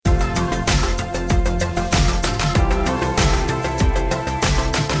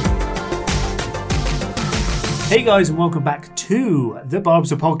Hey guys, and welcome back to the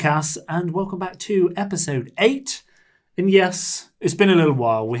Barbs of Podcasts, and welcome back to episode 8. And yes, it's been a little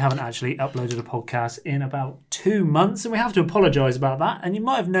while. We haven't actually uploaded a podcast in about 2 months, and we have to apologise about that. And you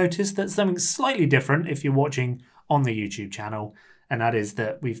might have noticed that something slightly different if you're watching on the YouTube channel, and that is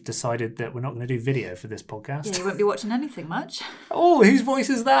that we've decided that we're not going to do video for this podcast. Yeah, you won't be watching anything much. Oh, whose voice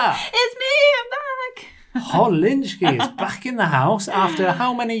is that? It's me, I'm back! Holinsky is back in the house after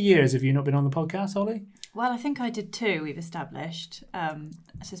how many years have you not been on the podcast, Holly? Well, I think I did 2, we've established. So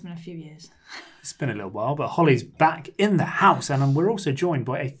it's been a few years. It's been a little while, but Holly's back in the house, and we're also joined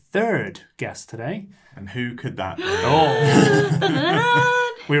by a third guest today. And who could that be?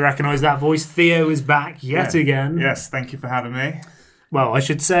 Oh, we recognise that voice. Theo is back yet again. Yes, thank you for having me. Well, I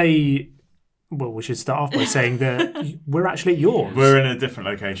should say, we should start off by saying that we're actually at yours. We're in a different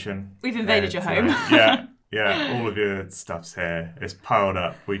location. We've invaded your home. Yeah, all of your stuff's here. It's piled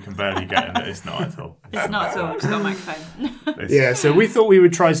up. We can barely get in it. It's not at all. It's not at all. It's got a microphone. Yeah, so we thought we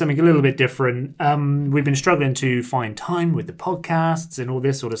would try something a little bit different. We've been struggling to find time with the podcasts and all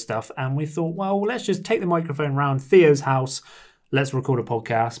this sort of stuff, and we thought, well, let's just take the microphone round Theo's house. Let's record a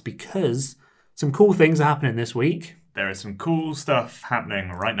podcast because some cool things are happening this week. There is some cool stuff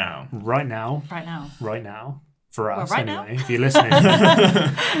happening right now. Right now. For us, right anyway. now? If you're listening,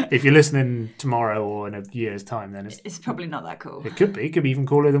 if you're listening tomorrow or in a year's time, then It's probably not that cool. it could be. It could be even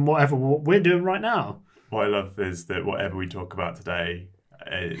cooler than what we're doing right now. What I love is that whatever we talk about today,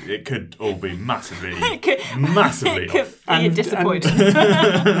 it could all be massively It could off. be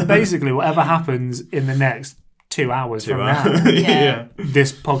disappointing. Basically, whatever happens in the next 2 hours from now, Yeah.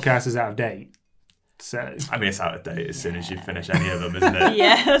 this podcast is out of date. So I mean, it's out of date as soon as you finish any of them, isn't it?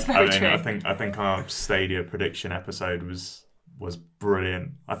 Yeah, that's very true. I think our Stadia prediction episode was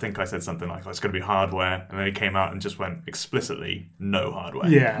brilliant. I think I said something like, "Oh, it's going to be hardware," and then he came out and just went explicitly no hardware.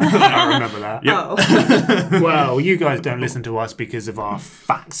 yeah, I remember that. Yep. Oh. Well, you guys don't listen to us because of our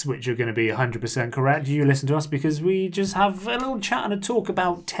facts, which are going to be 100% correct. You listen to us because we just have a little chat and a talk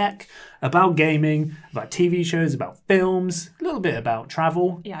about tech, about gaming, about TV shows, about films, a little bit about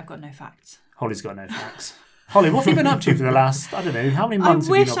travel. Yeah, I've got no facts. Holly's got no facts. Holly, what have you been up to for the last, I don't know, how many months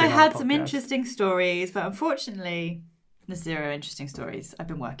I have you wish not I been on had the some podcast? interesting stories, but unfortunately, there's 0 interesting stories. I've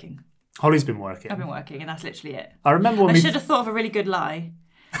been working. Holly's been working. I've been working, and that's literally it. I remember when I we... should have thought of a really good lie.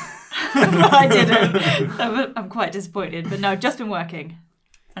 But I didn't. I'm quite disappointed. But no, I've just been working.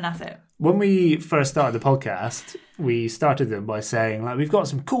 And that's it. When we first started the podcast, we started them by saying, like, we've got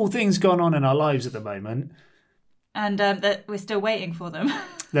some cool things going on in our lives at the moment. And that we're still waiting for them.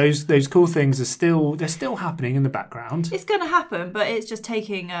 Those cool things they're still happening in the background. It's going to happen, but it's just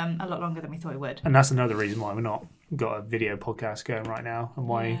taking a lot longer than we thought it would. And that's another reason why we're not got a video podcast going right now and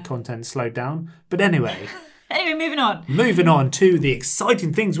why content's slowed down. But anyway, Moving on. Moving on to the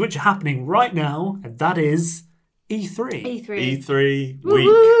exciting things which are happening right now, and that is E3. E3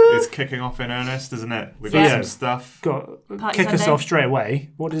 week is kicking off in eernest, isn't it? We've got some stuff. Kick us off straight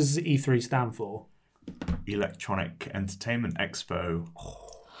away. What does E3 stand for? Electronic Entertainment Expo.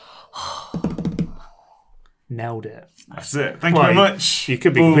 Nailed it. That's it. Thank you very much. You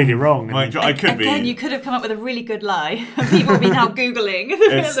could be completely wrong. I could be. Again, you could have come up with a really good lie. People will be now Googling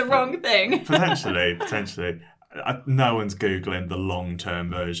the wrong thing. Potentially. No one's Googling the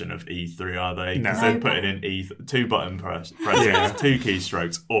long-term version of E3, are they? Because they're putting in 2 button presses, 2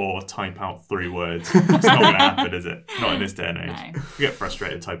 keystrokes, or type out 3 words. It's not going to happen, is it? Not in this day and age. No. You get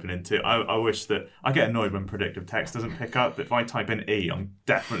frustrated typing in 2. I wish that... I get annoyed when predictive text doesn't pick up. If I type in E, I'm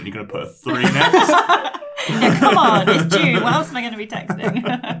definitely going to put a 3 next. Yeah, come on, it's June. What else am I going to be texting?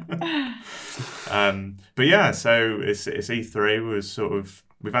 But yeah, so it's E3.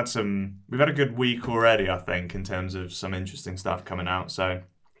 We've had a good week already, I think, in terms of some interesting stuff coming out. So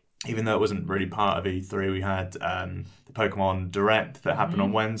even though it wasn't really part of E3, we had the Pokemon Direct that happened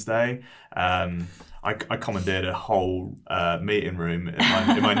on Wednesday. I commandeered a whole meeting room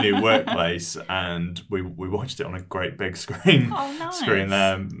in my new workplace, and we watched it on a great big screen. Oh, nice. Screen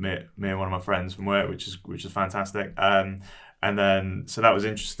there, me and one of my friends from work, which is fantastic. And then, so that was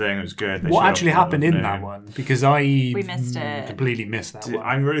interesting. It was good. What actually happened in that one? Because we missed it. Completely missed that one.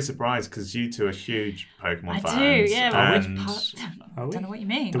 I'm really surprised because you two are huge Pokemon fans. I do, yeah. And I don't know what you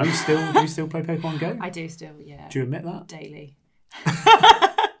mean. Do we still play Pokemon Go? I do still, yeah. Do you admit that? Daily.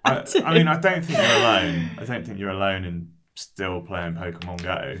 I mean, I don't think you're alone. I don't think you're alone in still playing Pokemon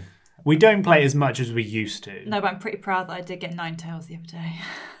Go. We don't play as much as we used to. No, but I'm pretty proud that I did get 9 tails the other day.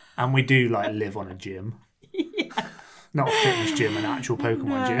 And we do live on a gym. Yeah. Not a fitness gym, an actual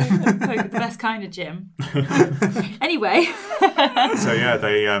Pokemon gym. The best kind of gym. Anyway. So yeah,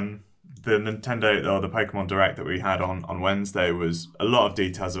 the Nintendo or the Pokemon Direct that we had on Wednesday was a lot of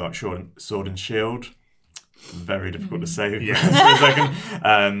details about Sword and Shield. very difficult to say Yeah. for a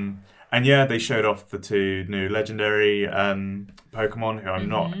second. And yeah, they showed off the 2 new legendary Pokemon, who I'm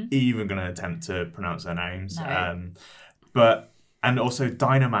not even going to attempt to pronounce their names. No. And also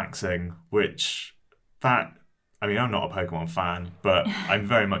Dynamaxing, which I mean, I'm not a Pokemon fan, but I'm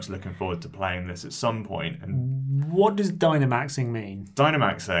very much looking forward to playing this at some point. And What does Dynamaxing mean?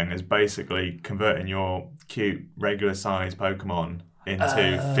 Dynamaxing is basically converting your cute, regular-sized Pokemon into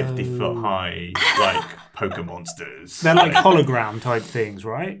 50-foot high, like, Pokemonsters. They're like hologram type things,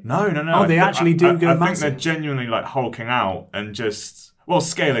 right? No. Oh, they actually do go I think massive. they're genuinely, like, hulking out and just... Well,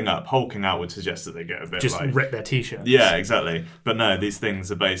 scaling up. Hulking out would suggest that they get a bit Just like... rip their t-shirts. Yeah, exactly. But no, these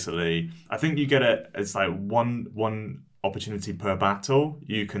things are basically... I think you get it... It's like one opportunity per battle.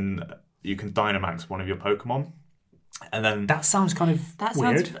 You can Dynamax one of your Pokemon. And then... That sounds kind of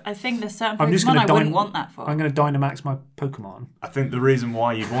weird. Sounds... I think there's certain I'm just Pokemon gonna I wouldn't want that for. I'm going to Dynamax my Pokemon. I think the reason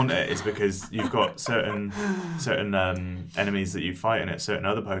why you want it is because you've got certain enemies that you fight in it, certain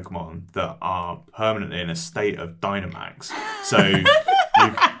other Pokemon that are permanently in a state of Dynamax. So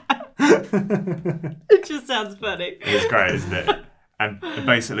It just sounds funny. it's great, isn't it? And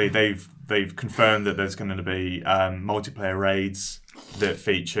basically, they've confirmed that there's going to be multiplayer raids that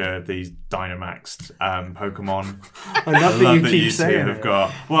feature these Dynamaxed Pokemon. I love that you keep two saying have it.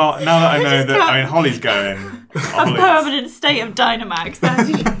 got. Well, now that I know that, I mean, Holly's going. A permanent state of Dynamax.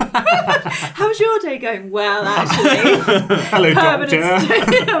 How's your day going? Well, actually, Hello, Doctor.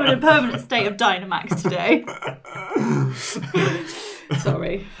 I'm in a permanent state of Dynamax today.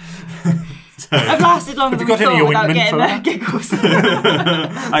 Sorry. I've lasted longer than got we any thought without ointment getting for their that? giggles.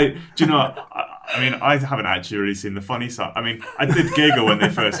 Do you know what? I mean, I haven't actually really seen the funny side. I mean, I did giggle when they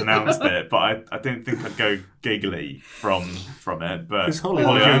first announced it, but I didn't think I'd go giggly from it. But It's Holly.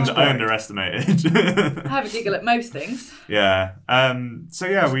 Holly, What do you I expect? underestimated. I have a giggle at most things. Yeah. So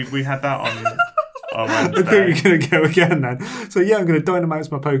yeah, we had that on I think Wednesday. you're going to go again then. So yeah, I'm going to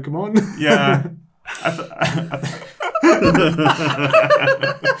Dynamax my Pokemon. Yeah.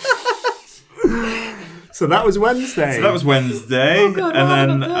 So that was Wednesday. So that was Wednesday, Oh God, what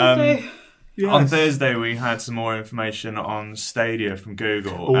happened and on then Thursday? on Thursday we had some more information on Stadia from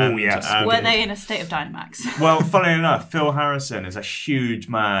Google. Oh, and, yes. Were they in a state of Dynamax? Well, funnily enough, Phil Harrison is a huge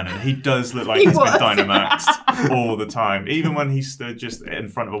man, and he does look like He he's been was. Dynamaxed all the time. Even when he stood just in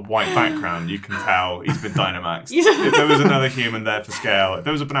front of a white background, you can tell he's been Dynamaxed. If there was another human there for scale, if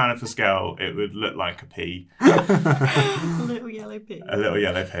there was a banana for scale, it would look like a pea. A little yellow pig. A little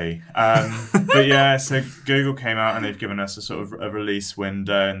yellow pea. But yeah, so Google came out and they've given us a sort of a release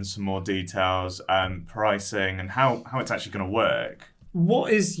window and some more details, pricing and how it's actually going to work.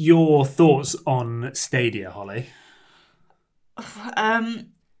 What is your thoughts on Stadia, Holly? I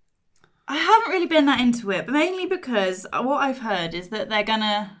haven't really been that into it, but mainly because what I've heard is that they're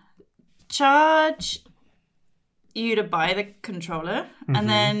gonna charge you to buy the controller, and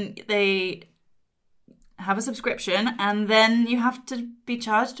then they have a subscription, and then you have to be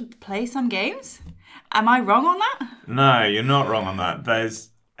charged to play some games. Am I wrong on that? No, you're not wrong on that.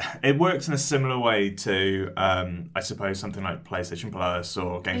 It works in a similar way to, I suppose, something like PlayStation Plus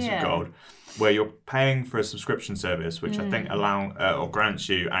or Games with Yeah. Gold, where you're paying for a subscription service, which I think or grants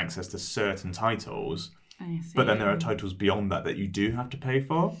you access to certain titles, I see. but then there are titles beyond that you do have to pay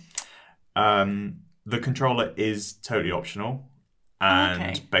for. The controller is totally optional, and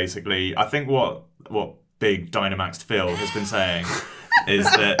Okay. basically, I think what big Dynamaxed Phil has been saying is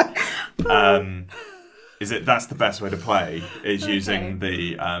that. That's the best way to play is using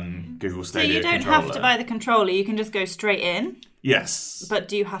the Google So Stadia you don't controller. have to buy the controller; you can just go straight in. Yes. But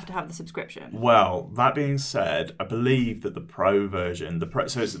do you have to have the subscription? Well, that being said, I believe that the Pro version,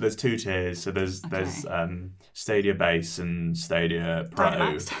 there's 2 tiers. So there's Stadia Base and Stadia Pro.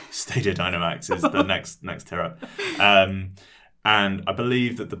 Dynamaxed. Stadia Dynamax is the next tier up. And I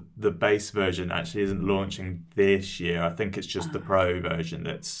believe that the base version actually isn't launching this year. I think it's just the Pro version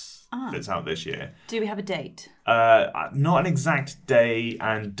that's out this year. Do we have a date? Not an exact day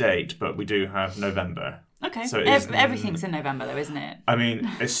and date, but we do have November. Okay. So it is- Everything's in November, though, isn't it? I mean,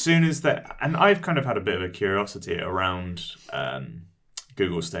 as soon as that, and I've kind of had a bit of a curiosity around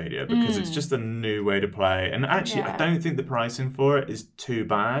Google Stadia because it's just a new way to play, and actually, Yeah. I don't think the pricing for it is too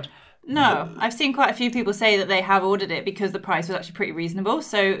bad. No, I've seen quite a few people say that they have ordered it because the price was actually pretty reasonable,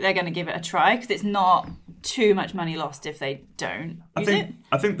 so they're going to give it a try because it's not too much money lost if they don't use it.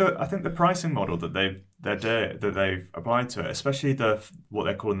 I think the pricing model that they've applied to it, especially what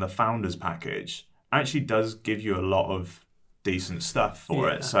they're calling the Founders Package, actually does give you a lot of decent stuff for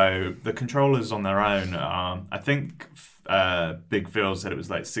it. So the controllers on their own are, I think, Big Phil said it was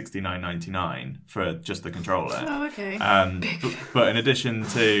like $69.99 for just the controller. Oh, okay. But in addition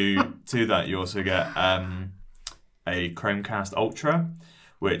to to that, you also get a Chromecast Ultra,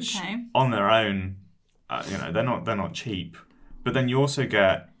 which on their own, they're not cheap. But then you also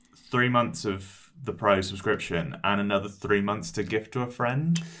get 3 months of the Pro subscription and another 3 months to gift to a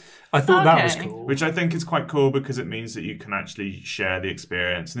friend. I thought that was cool. Which I think is quite cool because it means that you can actually share the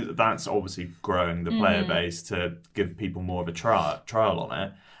experience. And that's obviously growing the player base to give people more of a trial on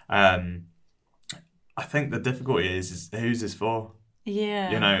it. I think the difficulty is who's this for?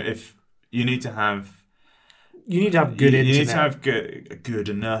 Yeah. If you need to have... You need to have good internet. You need to have good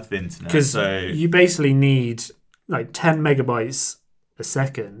enough internet. Because you basically need, 10 megabytes a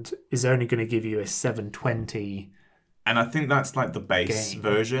second is only going to give you a 720... And I think that's the base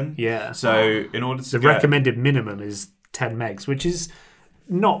version. Yeah. So in order to recommended minimum is 10 megs, which is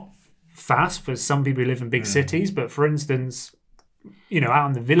not fast for some people who live in big cities. But for instance, out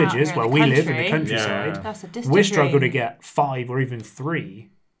in the villages where we live in the countryside, that's a distant we struggle to get 5 or even 3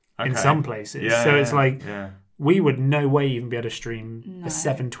 in some places. Yeah, so it's we would no way even be able to stream a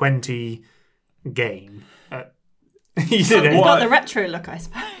 720 game. It's got the retro look, I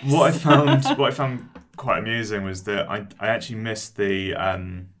suppose. What I found quite amusing was that I actually missed the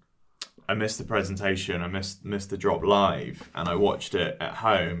presentation. I missed the drop live, and I watched it at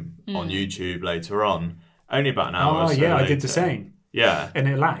home on YouTube later on. Only about an hour. Oh yeah, I did the same. Yeah, and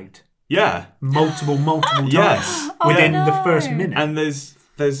it lagged. Yeah, multiple times. Yes, within the first minute. And there's.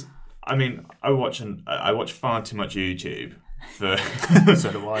 I mean, I watch far too much YouTube. For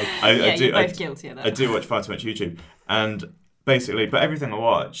so do I. You're both guilty of that. I do watch far too much YouTube, and basically, but everything I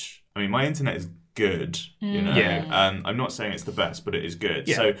watch, I mean, my internet is good, I'm not saying it's the best, but it is good.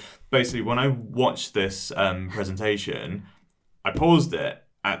 Yeah. So basically, when I watched this presentation, I paused it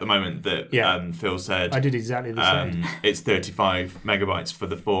at the moment that Phil said. I did exactly the same. It's 35 megabytes for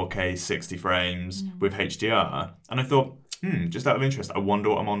the 4K 60 frames with HDR, and I thought, just out of interest, I wonder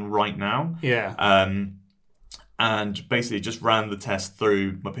what I'm on right now. Yeah. And basically just ran the test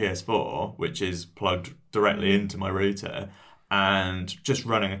through my PS4, which is plugged directly into my router, and just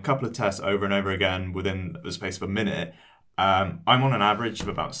running a couple of tests over and over again within the space of a minute. I'm on an average of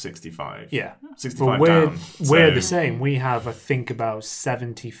about 65. Yeah. 65 well, down. We're the same. We have, I think, about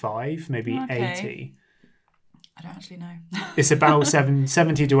 75, maybe 80. I don't actually know. It's about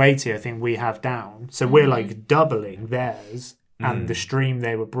 70 to 80, I think we have down. So we're doubling theirs, and the stream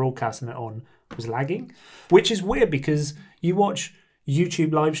they were broadcasting it on was lagging, which is weird because you watch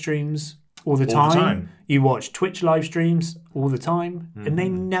YouTube live streams all the time. You watch Twitch live streams all the time, and they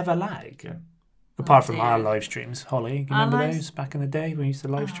never lag. Yeah. Apart from our live streams, Holly, you remember those back in the day when we used to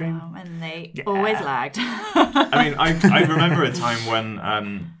live stream? And they always lagged. I mean, I remember a time when,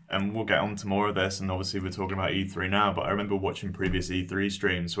 and we'll get on to more of this, and obviously we're talking about E3 now, but I remember watching previous E3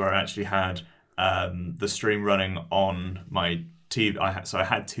 streams where I actually had the stream running on my TV. I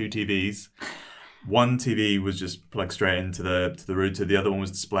had 2 TVs. One TV was just plugged straight into the router. The other one was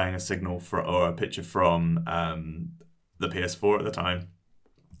displaying a signal or a picture from the PS4 at the time.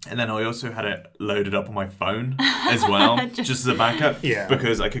 And then I also had it loaded up on my phone as well, just as a backup. Yeah.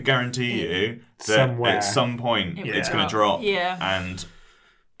 Because I could guarantee you that at some point it's going to drop. Yeah. And,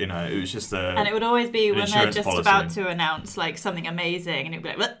 it was just and it would always be when they're just about to announce something amazing, and it would be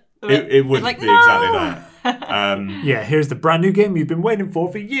like, what? It would be exactly that. Here's the brand new game you've been waiting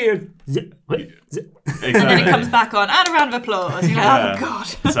for years. Exactly. And then it comes back on, and a round of applause. You're like, oh, God.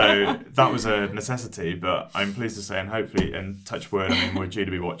 So that was a necessity, but I'm pleased to say, and hopefully, and touch wood, we're due to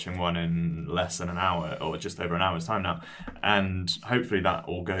be watching one in less than an hour, or just over an hour's time now. And hopefully that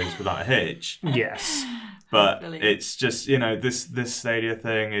all goes without a hitch. Yes. But it's just, this Stadia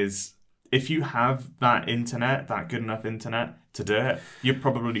thing is, if you have that internet, that good enough internet to do it, you're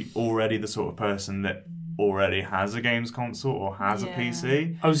probably already the sort of person that already has a games console or has a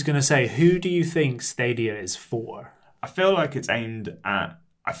PC. I was going to say, who do you think Stadia is for? I feel like it's aimed at...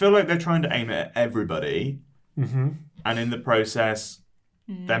 I feel like they're trying to aim it at everybody. Mm-hmm. And in the process,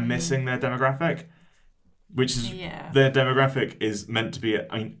 they're missing their demographic. Which is... Their demographic is meant to be...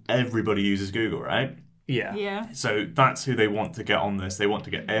 everybody uses Google, right? Yeah. So that's who they want to get on this. They want to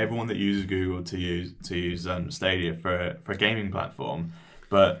get everyone that uses Google to use Stadia for a gaming platform.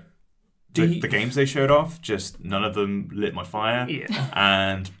 But the games they showed off, just none of them lit my fire. Yeah.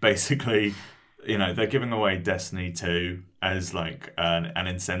 And basically, they're giving away Destiny 2 as an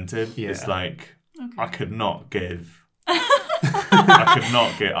incentive. Yeah. It's I could not give I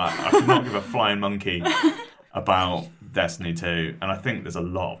could not give a flying monkey about Destiny 2, and I think there's a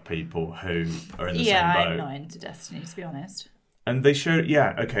lot of people who are in the same boat. I'm not into Destiny, to be honest. And they showed,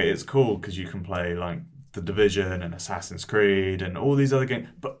 okay, it's cool because you can play The Division and Assassin's Creed and all these other games,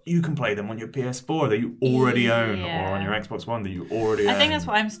 but you can play them on your PS4 that you already own, or on your Xbox One that you already own. I think that's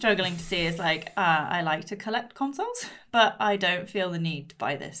what I'm struggling to see is like, I like to collect consoles, but I don't feel the need to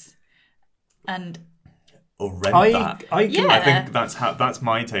buy this. And or rent that. I think that's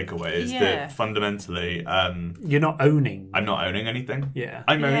my takeaway is that fundamentally you're not owning. I'm not owning anything. Yeah.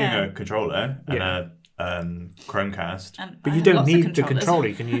 I'm owning a controller and a Chromecast. But you don't need the controller.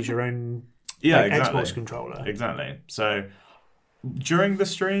 You can use your own exactly. Xbox controller. Exactly. So during the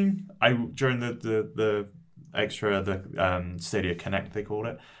stream, during the extra Stadia Connect they called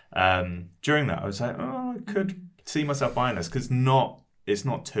it. During that, I was like, I could see myself buying this because it's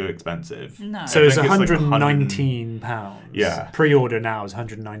not too expensive. No. So it's £119. Yeah. Pre-order now is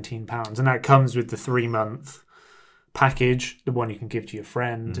 £119, and that comes with the 3-month package, the one you can give to your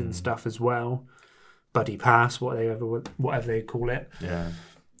friend and stuff as well. Buddy Pass, whatever they call it. Yeah.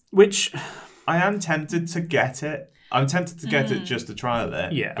 Which I am tempted to get it. I'm tempted to get it just to trial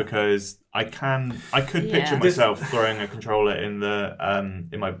it. Yeah. Because I could picture myself throwing a controller in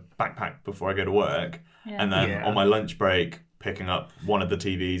my backpack before I go to work, and then on my lunch break picking up one of the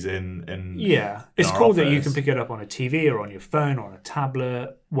TVs in it's our cool office. that you can pick it up on a TV or on your phone or on a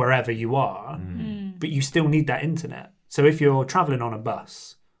tablet, wherever you are, but you still need that internet. So if you're traveling on a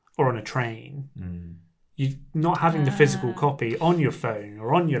bus or on a train, you're not having the physical copy on your phone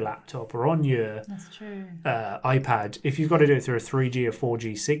or on your laptop or on your iPad. If you've got to do it through a 3G or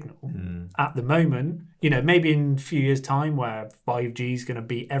 4G signal, at the moment, maybe in a few years' time where 5G is going to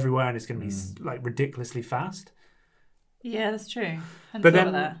be everywhere and it's going to be like ridiculously fast. Yeah, that's true. But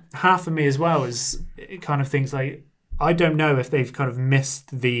then half of me as well is it kind of thinks like, I don't know if they've kind of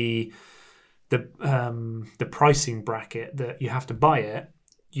missed the pricing bracket that you have to buy it.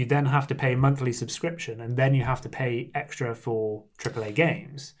 You then have to pay a monthly subscription, and then you have to pay extra for AAA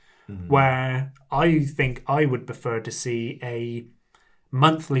games. Where I think I would prefer to see a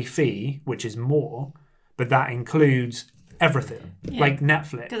monthly fee, which is more, but that includes everything, like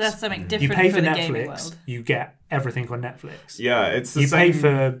Netflix. Because that's something different. You pay for the gaming Netflix, world. you get everything on Netflix. Yeah, it's the you same. pay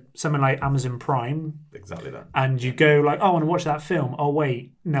for something like Amazon Prime. Exactly that. And you go like, I want to watch that film. Oh,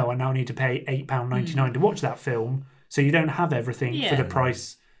 wait, no, I now need to pay £8.99 to watch that film. So you don't have everything for the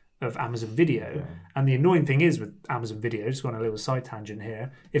price of Amazon Video. Yeah. And the annoying thing is with Amazon Video, just going on a little side tangent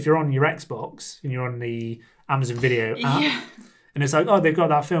here, if you're on your Xbox and you're on the Amazon Video app, and it's like, oh, they've got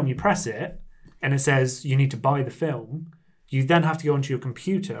that film, you press it, and it says you need to buy the film. You then have to go onto your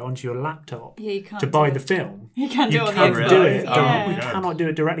computer, onto your laptop to buy the film. You can't do it on the Xbox. Do it. Yeah. You cannot do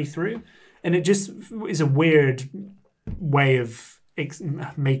it directly through. And it just is a weird way of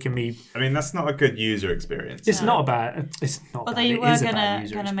making me... I mean, that's not a good user experience. It's not bad. It's not Although bad. you It is were a bad going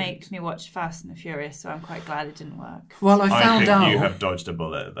user to make experience. me watch Fast and the Furious, so I'm quite glad it didn't work. Well, I found out... you have dodged a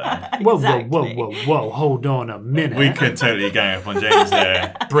bullet there. Whoa, hold on a minute. We could totally gang up on James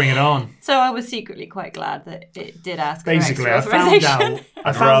here. Bring it on. So I was secretly quite glad that it did ask Basically, for I extra found authorization.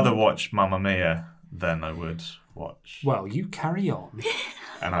 out... I'd rather watch Mamma Mia than I would watch... Well, you carry on.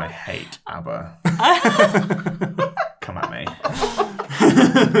 And I hate ABBA. Come at me.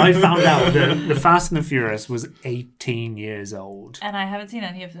 I found out that the Fast and the Furious was 18 years old. And I haven't seen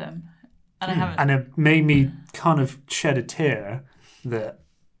any of them. And I haven't. And it made me kind of shed a tear that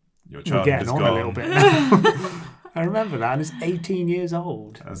Your we're child getting is on gone. a little bit now. I remember that, and it's 18 years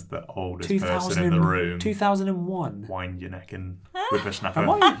old. As the oldest person in the room. 2001. Wind your neck and whippersnapper.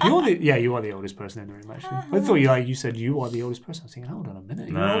 You are the oldest person in the room, actually. I thought you said you are the oldest person. I was thinking, hold on a minute,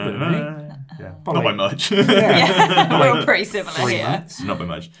 you're older than me. Yeah. But Not by like- much. Yeah, we're all pretty similar 3 here. months. Not by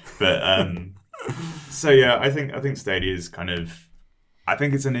much. But so yeah, I think Stadia is kind of... I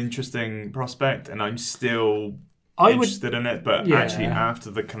think it's an interesting prospect, and I'm still interested in it. But actually, after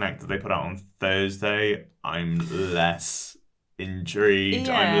the Connect that they put out on Thursday, I'm less intrigued.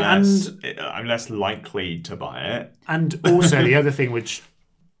 Yeah. I'm less likely to buy it. And also the other thing which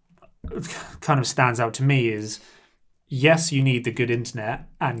kind of stands out to me is, yes, you need the good internet,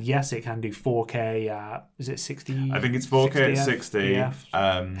 and yes, it can do 4K. Is it 60? I think it's 4K at 60.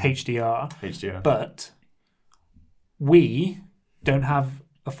 HDR. HDR. But we don't have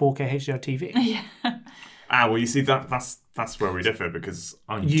a 4K HDR TV. Yeah. Well, you see, that's where we differ, because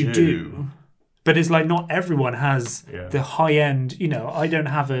I do. But it's like not everyone has the high end. I don't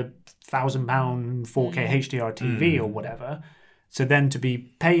have a £1,000 4K HDR TV or whatever. So then to be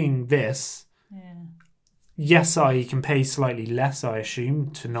paying this, yes, I can pay slightly less, I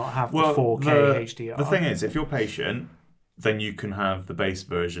assume, to not have the 4K HDR. The thing is, if you're patient, then you can have the base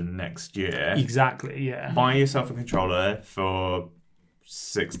version next year. Exactly, yeah. Buy yourself a controller for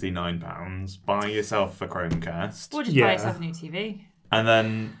 £69. Buy yourself a Chromecast. Or just buy yourself a new TV. And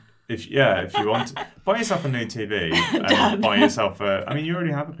then if you want to buy yourself a new TV and buy yourself you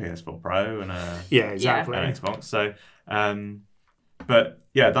already have a PS4 Pro and exactly. an Xbox. So, but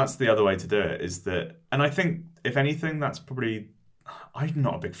yeah, that's the other way to do it. Is that, and I think if anything, that's probably. I'm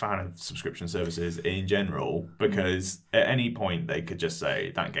not a big fan of subscription services in general because at any point they could just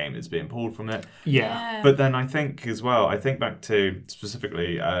say that game is being pulled from it. Yeah. But then I think as well, back to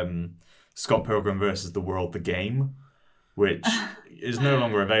specifically Scott Pilgrim versus the World, the game, which is no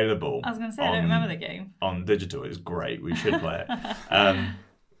longer available. I was going to say, I don't remember the game. On digital. It's great. We should play it.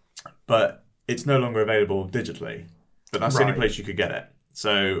 But it's no longer available digitally. But that's the only place you could get it.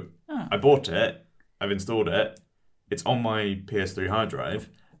 So I bought it. I've installed it. It's on my PS3 hard drive,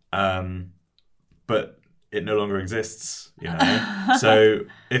 but it no longer exists, So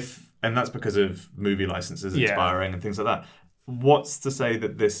and that's because of movie licenses expiring and things like that. What's to say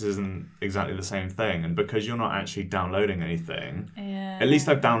that this isn't exactly the same thing? And because you're not actually downloading anything, at least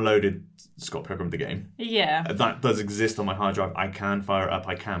I've downloaded Scott Pilgrim the game. Yeah. That does exist on my hard drive. I can fire it up.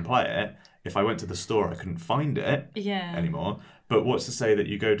 I can play it. If I went to the store, I couldn't find it anymore. But what's to say that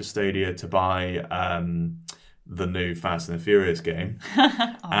you go to Stadia to buy the new Fast and the Furious game,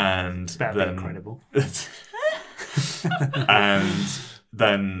 and then incredible. And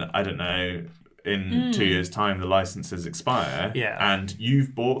then I don't know, in 2 years' time the licenses expire, and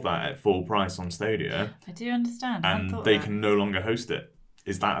you've bought that at full price on Stadia. I do understand, and they can no longer host it.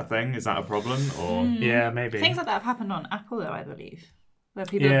 Is that a thing? Is that a problem? Or maybe things like that have happened on Apple, though, I believe, where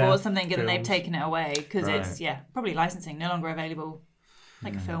people have bought something and then they've taken it away because it's probably licensing no longer available,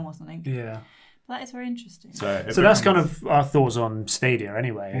 like a film or something. Yeah. That is very interesting. So that's kind of our thoughts on Stadia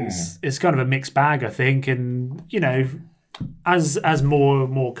anyway. It's kind of a mixed bag, I think. And, as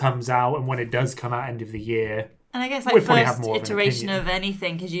more comes out and when it does come out end of the year. And I guess first iteration of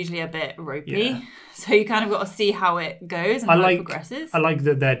anything is usually a bit ropey. Yeah. So you kind of got to see how it goes and how it progresses. I like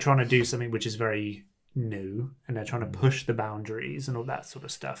that they're trying to do something which is very new and they're trying to push the boundaries and all that sort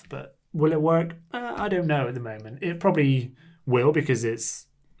of stuff. But will it work? I don't know at the moment. It probably will because it's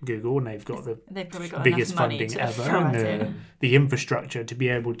Google and they've got the biggest funding ever and the infrastructure to be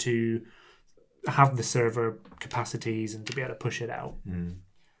able to have the server capacities and to be able to push it out.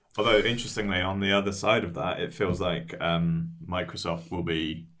 Although interestingly, on the other side of that, it feels like Microsoft will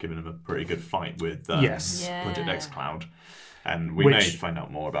be giving them a pretty good fight with Project xCloud, and we may find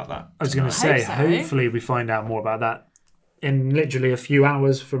out more about that. I was going to say, hopefully we find out more about that in literally a few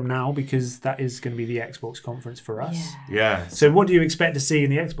hours from now, because that is going to be the Xbox conference for us. Yeah. So what do you expect to see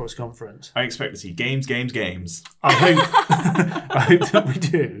in the Xbox conference? I expect to see games. I hope that we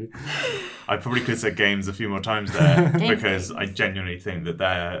do. I probably could have said games a few more times there because I genuinely think that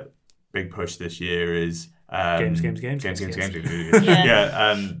their big push this year is games. They've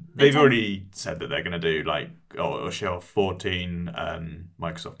already said that they're going to do or show 14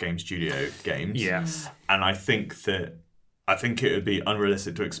 Microsoft Game Studio games. Yes. And I think it would be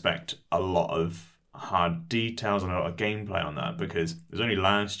unrealistic to expect a lot of hard details and a lot of gameplay on that because it was only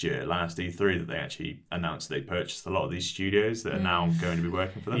last E3, that they actually announced they purchased a lot of these studios that are now going to be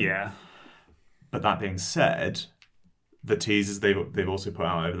working for them. Yeah. But that being said, the teasers they've also put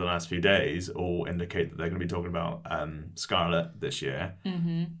out over the last few days all indicate that they're going to be talking about Scarlet this year.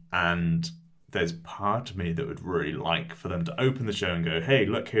 Mm-hmm. And there's part of me that would really like for them to open the show and go, hey,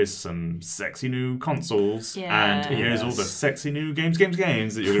 look, here's some sexy new consoles. Yeah. And here's all the sexy new games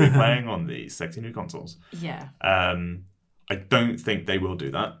that you're going to be playing on these sexy new consoles. Yeah. I don't think they will do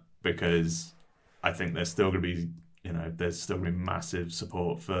that because I think there's still going to be, there's still going to be massive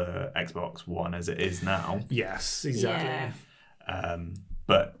support for Xbox One as it is now. Yes, exactly. Yeah.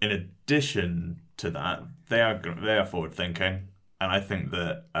 But in addition to that, they are forward thinking. And I think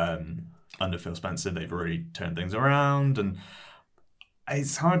that under Phil Spencer, they've really turned things around, and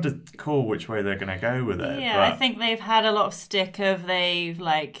it's hard to call which way they're going to go with it. Yeah, I think they've had a lot of stick of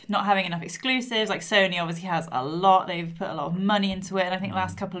not having enough exclusives. Like Sony obviously has a lot. They've put a lot of money into it, and I think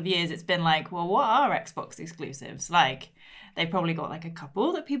last couple of years it's been like, well, what are Xbox exclusives? They've probably got a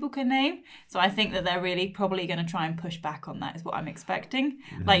couple that people can name. So I think that they're really probably going to try and push back on that is what I'm expecting.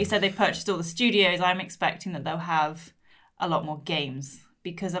 Like you said, they purchased all the studios. I'm expecting that they'll have a lot more games.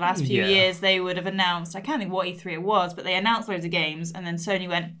 Because the last few years they would have announced, I can't think what E3 it was, but they announced loads of games and then Sony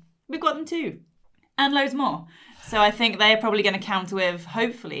went, we've got them too. And loads more. So I think they're probably going to counter with,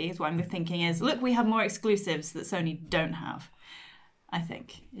 hopefully, is what I'm thinking is, look, we have more exclusives that Sony don't have. I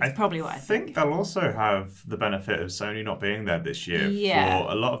think. It's probably what I think. They'll also have the benefit of Sony not being there this year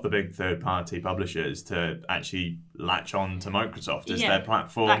for a lot of the big third-party publishers to actually latch on to Microsoft as their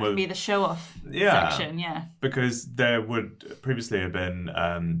platform. That could be the show-off section, Because there would previously have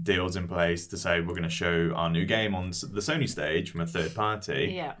been deals in place to say we're going to show our new game on the Sony stage from a third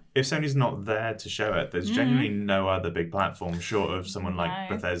party. Yeah. If Sony's not there to show it, there's genuinely no other big platform short of someone like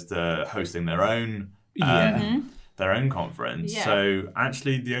Bethesda hosting their own their own conference. Yeah. So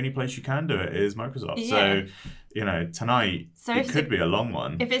actually the only place you can do it is Microsoft. Yeah. So, tonight it could be a long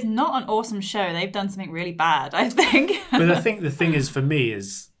one. If it's not an awesome show, they've done something really bad, I think. But I think the thing is, for me,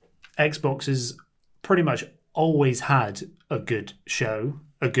 is Xbox has pretty much always had a good show,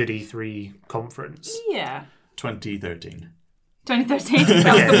 a good E3 conference. Yeah. 2013. 2013,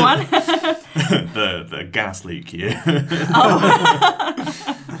 that was the one. the gas leak year.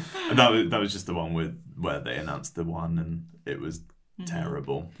 That was just the one where they announced the one and it was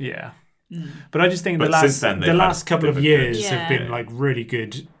terrible. Yeah. But I just think the last couple of years have been like really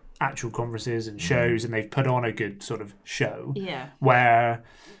good actual conferences and shows, and they've put on a good sort of show. Yeah. Where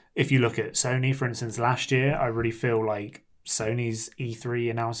if you look at Sony, for instance, last year, I really feel like Sony's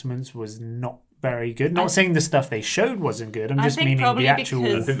E3 announcements was not very good. Not saying the stuff they showed wasn't good. I'm just meaning the actual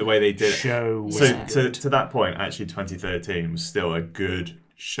I think the way they did show it. Was so to that point, actually 2013 was still a good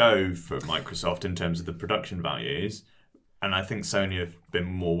show for Microsoft in terms of the production values. And I think Sony have been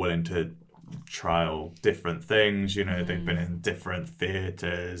more willing to trial different things. They've been in different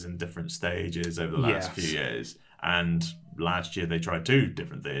theatres and different stages over the last few years. And last year they tried 2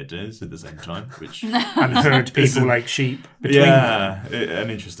 different theatres at the same time, which and heard people like sheep between them.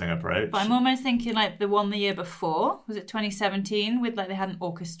 An interesting approach. But I'm almost thinking like the one the year before, was it 2017, with like they had an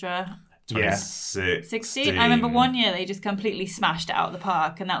orchestra. 2016. I remember one year they just completely smashed it out of the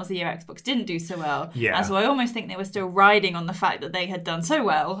park, and that was the year Xbox didn't do so well. Yeah. And so I almost think they were still riding on the fact that they had done so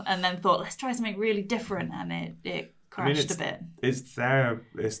well, and then thought, let's try something really different, and it crashed a bit. It's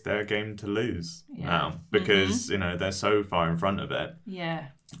their game to lose now because they're so far in front of it. Yeah.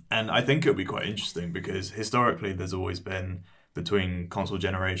 And I think it'll be quite interesting because historically there's always been, between console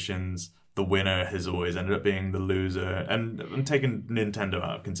generations, the winner has always ended up being the loser. And I'm taking Nintendo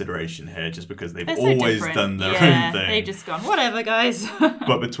out of consideration here just because they've always done their own thing. They've just gone, whatever, guys.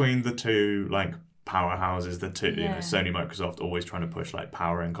 But between the two, like, powerhouses, the two, Sony, Microsoft, always trying to push like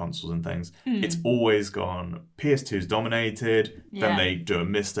power in consoles and things. It's always gone. PS2's dominated. Then they do a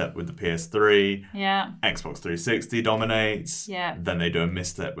misstep with the PS3. Yeah. Xbox 360 dominates. Yeah. Then they do a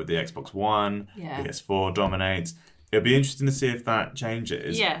misstep with the Xbox One. Yeah. PS4 dominates. It'll be interesting to see if that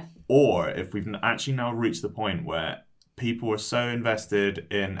changes. Yeah. Or if we've actually now reached the point where people are so invested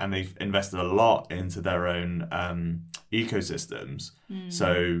in, and they've invested a lot into their own ecosystems.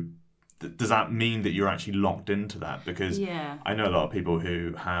 So does that mean that you're actually locked into that? Because I know a lot of people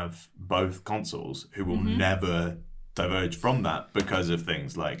who have both consoles who will never diverge from that because of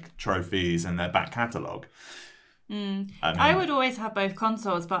things like trophies and their back catalogue. I would always have both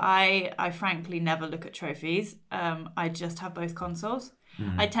consoles, but I frankly never look at trophies. I just have both consoles.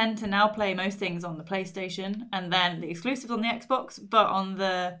 I tend to now play most things on the PlayStation and then the exclusives on the Xbox, but on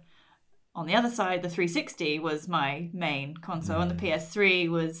the other side, the 360 was my main console and the PS3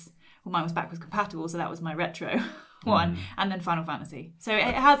 was, well, mine was backwards compatible, so that was my retro one, and then Final Fantasy. So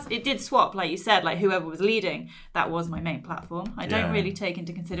it did swap, like you said, like whoever was leading, that was my main platform. I don't really take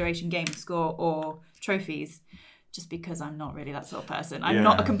into consideration game score or trophies, just because I'm not really that sort of person. I'm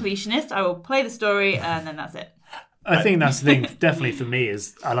not a completionist. I will play the story and then that's it. I think that's the thing, definitely for me,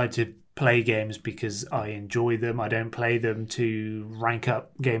 is I like to play games because I enjoy them. I don't play them to rank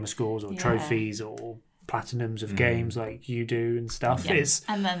up gamer scores or trophies or platinums of games like you do and stuff. Yeah.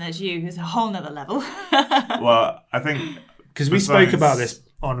 And then there's you, who's a whole nother level. Well, I think... Because we spoke about this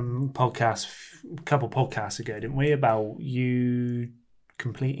on a couple podcasts ago, didn't we? About you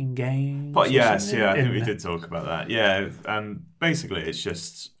completing games. But yes, I think we did talk about that. Yeah, and basically it's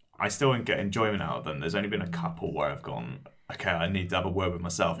just... I still don't get enjoyment out of them. There's only been a couple where I've gone, okay, I need to have a word with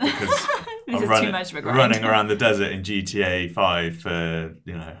myself because I'm running around the desert in GTA 5 for,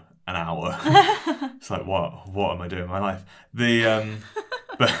 an hour. It's like, what am I doing in my life?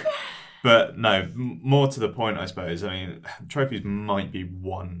 But no, more to the point, I suppose. I mean, trophies might be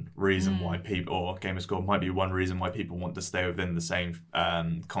one reason why people, or Gamerscore might be one reason why people want to stay within the same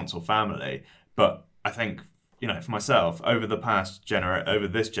console family. But I think, for myself, over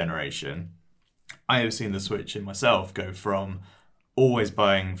this generation, I have seen the switch in myself go from always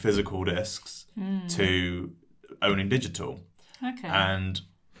buying physical discs to owning digital. Okay. And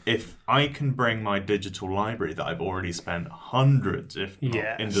if I can bring my digital library that I've already spent hundreds, if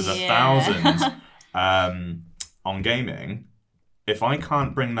not into the thousands, on gaming, if I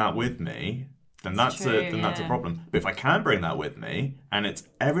can't bring that with me, then that's true, that's a yeah. problem. But if I can bring that with me, and it's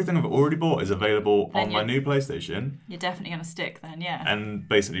everything I've already bought is available Then on my new PlayStation, You're definitely going to stick then, yeah. and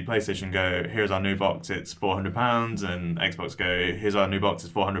basically PlayStation go, here's our new box, it's £400, and Xbox go, here's our new box,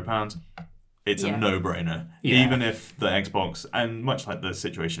 it's £400. It's Yeah. a no-brainer. Yeah. Even if the Xbox, and much like the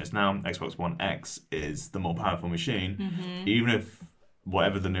situation is now, Xbox One X is the more powerful machine. Mm-hmm. Even if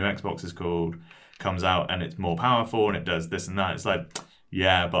whatever the new Xbox is called comes out and it's more powerful and it does this and that, it's like,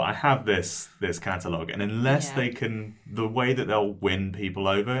 yeah, but I have this catalog, and unless Yeah. they can, the way that they'll win people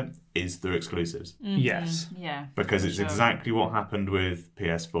over is through exclusives, Yes. Yeah. because for it's sure. exactly what happened with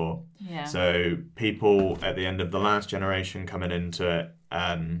PS4. Yeah. So people at the end of the last generation coming into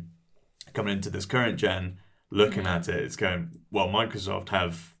this current gen, looking Mm-hmm. at it, it's going, well, Microsoft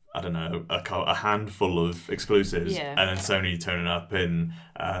have, I don't know, a handful of exclusives, Yeah. and then Sony turning up in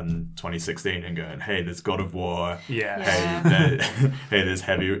 2016 and going, hey, there's God of War, Yeah. Yeah. hey, there's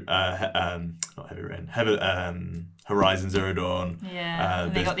Horizon Zero Dawn, Yeah.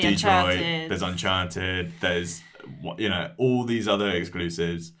 And they there's got the Detroit, Uncharted. there's Uncharted, there's all these other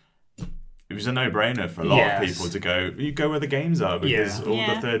exclusives. It was a no-brainer for a lot of people to go. You go where the games are, because all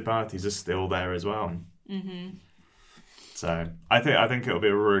Yeah. the third parties are still there as well. Mm-hmm. So I think it'll be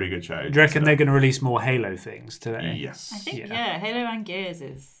a really good show. Do you reckon they're going to release more Halo things today? Yes. I think, Yeah. yeah, Halo and Gears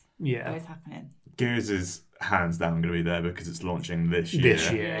is Yeah. both happening. Gears is hands down going to be there because it's launching this year.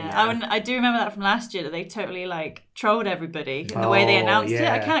 This year. Yeah. I do remember that from last year, that they totally trolled everybody in the way they Oh, announced it.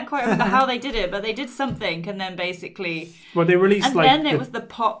 I yeah. can't quite remember how they did it, but they did something, and then basically, Well, they released and like then it the- was the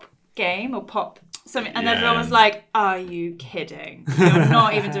pop game or pop something, and Yeah. everyone was like, "Are you kidding? You're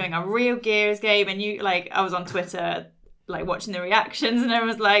not even doing a real Gears game." And I was on Twitter, watching the reactions, and everyone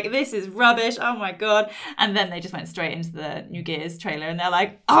was like, "This is rubbish! Oh my god!" And then they just went straight into the new Gears trailer, and they're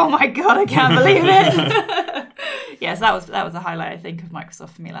like, "Oh my god, I can't believe it!" Yes, that was a highlight, I think, of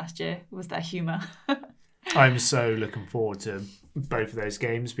Microsoft for me last year, was their humour. I'm so looking forward to both of those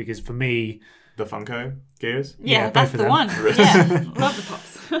games, because for me, The Funko Gears. Yeah, that's both of the them. one. Yeah, love the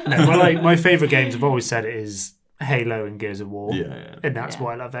pops. my favourite games, I've always said it is Halo and Gears of War. Yeah. And that's Yeah.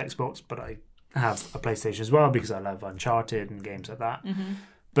 why I love Xbox, but I have a PlayStation as well because I love Uncharted and games like that. Mm-hmm.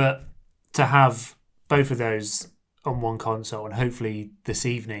 But to have both of those on one console, and hopefully this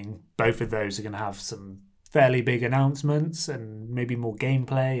evening, both of those are going to have some fairly big announcements and maybe more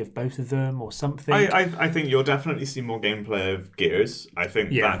gameplay of both of them or something. I think you'll definitely see more gameplay of Gears. I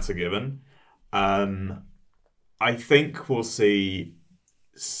think Yeah. that's a given. I think we'll see.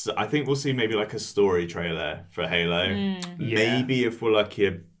 Maybe like a story trailer for Halo. Yeah. Maybe if we're lucky,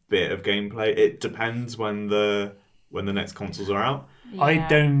 a bit of gameplay. It depends when the next consoles are out. I Yeah.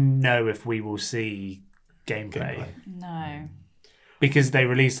 don't know if we will see gameplay. No. Because they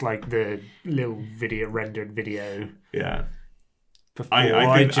released the little rendered video Yeah. before.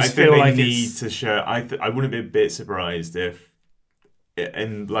 I think feel they like need it's to show. I wouldn't be a bit surprised if,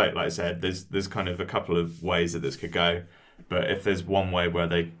 and like I said, there's kind of a couple of ways that this could go, but if there's one way where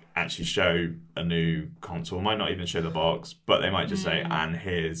they actually show a new console, might not even show the box, but they might just say, and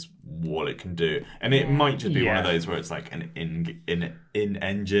here's what it can do, and it might just be one of Yeah. those where it's like an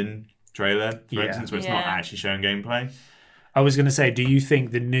in-engine trailer, for instance, where it's not Yeah. actually showing gameplay. I was going to say, do you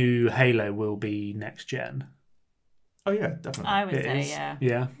think the new Halo will be next gen? Oh yeah, definitely. I would It say, is? yeah.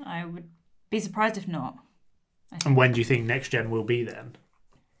 Yeah. I would be surprised if not. And when do you think next gen will be then?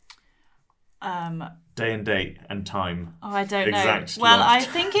 Day and date and time. I don't Exact know. Well, launch. I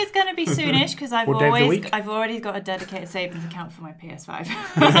think it's going to be soonish because What day of the week? I've already got a dedicated savings account for my PS5.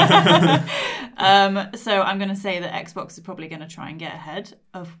 So I'm going to say that Xbox is probably going to try and get ahead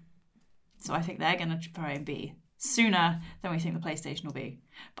of. So I think they're going to try and be sooner than we think the PlayStation will be,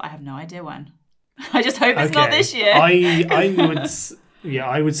 but I have no idea when. I just hope it's not this year.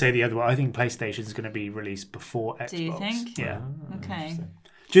 I would say the other way. I think PlayStation is going to be released before Xbox. Do you think? Yeah. Okay.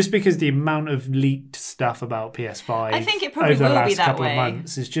 Just because the amount of leaked stuff about PS5 I think it probably over the will last be that couple way. of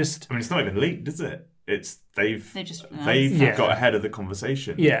months is just I mean, it's not even leaked, is it? It's they've Yeah. got ahead of the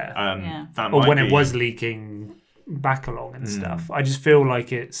conversation. Yeah. Yeah. That or might when be, it was leaking back along and stuff. I just feel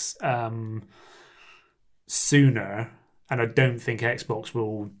like it's sooner, and I don't think Xbox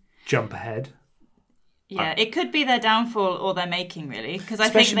will jump ahead. Yeah, it could be their downfall or their making, really, because I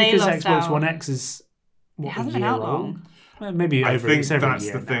think Especially they because lost Xbox out. One X is It a hasn't been year out old. long. Well, maybe I over think it's over that's a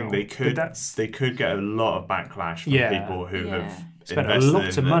year the thing. now, They but could that's they could get a lot of backlash from Yeah. people who Yeah. have spent a invested lot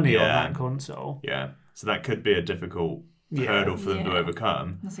in of money on yeah, that console. Yeah, so that could be a difficult Yeah. hurdle for them to Yeah.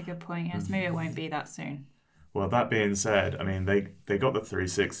 overcome. That's a good point. Yes, maybe it won't be that soon. Well, that being said, I mean they got the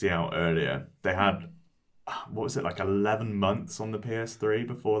 360 out earlier. They had what was it, like 11 months on the PS3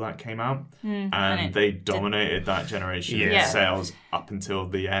 before that came out, and and they dominated that generation Yeah. of sales up until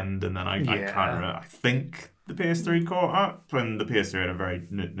the end, and then I can't remember. I think the PS3 caught up, and the PS3 had a very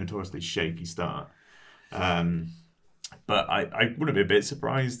notoriously shaky start. But I wouldn't be a bit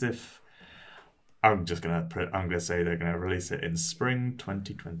surprised if I'm gonna say they're gonna release it in spring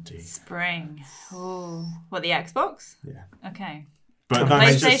 2020. Spring. Oh, what, the Xbox? Yeah. Okay. But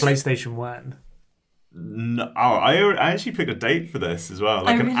PlayStation 1. No, I actually picked a date for this as well,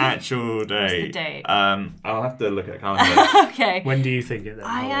 like really? an actual date. What's the date? I'll have to look at a calendar. Okay. When do you think it then?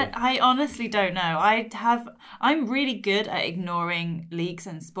 Holly? I honestly don't know. I'm really good at ignoring leaks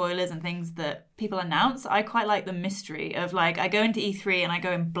and spoilers and things that people announce. I quite like the mystery of, like, I go into E3 and I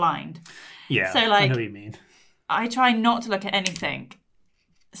go in blind. Yeah, So, I like, know what you mean. I try not to look at anything.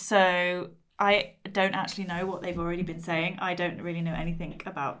 So I don't actually know what they've already been saying. I don't really know anything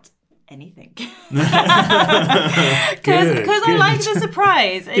about anything. Because I like the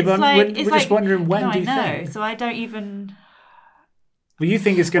surprise. It's but like we're just wondering, when do you I know, think? so I don't even. Well, you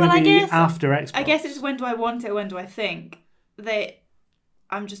think it's going to Well, I be guess- after Xbox? I guess it's when do I want it? When do I think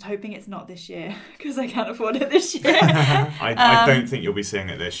I'm just hoping it's not this year because I can't afford it this year. I don't think you'll be seeing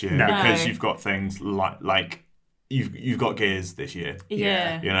it this year No. because No. you've got things like you've got Gears this year.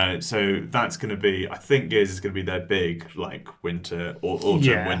 Yeah. You know, so that's going to be. I think Gears is going to be their big like winter or autumn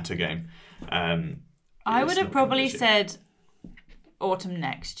Yeah. winter game. I It's would have not probably this year. said autumn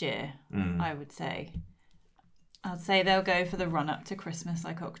next year. I would say. I'd say they'll go for the run up to Christmas,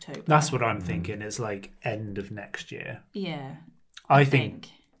 like October. That's what I'm thinking. It's like end of next year. Yeah. I think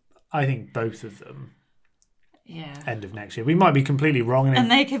both of them Yeah. end of next year. We might be completely wrong, And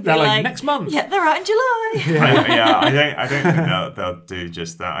they could be they're like, next month. Yeah, they're out in July. I don't think they'll do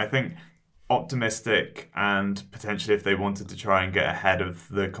just that. I think optimistic, and potentially if they wanted to try and get ahead of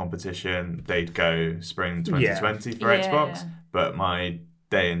the competition, they'd go spring 2020 for Yeah. Xbox. But my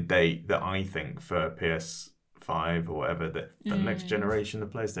day and date that I think for PS5 or whatever, the next generation of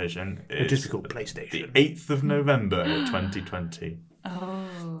PlayStation It'd is just be called the PlayStation. 8th of November 2020.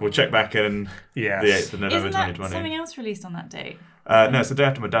 Oh. We'll check back in Yes. the 8th of November Isn't that 2020. something else released on that date? No, it's the day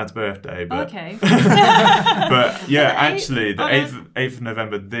after my dad's birthday. But Okay. but yeah, The eighth? actually, the Oh, no. 8th of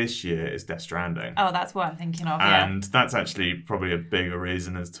November this year is Death Stranding. Oh, that's what I'm thinking of, yeah. And that's actually probably a bigger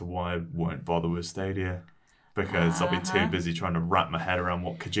reason as to why I won't bother with Stadia. Because I'll be too busy trying to wrap my head around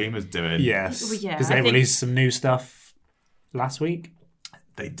what Kojima's doing. Yes. Well, yeah, Because I they think- released some new stuff last week.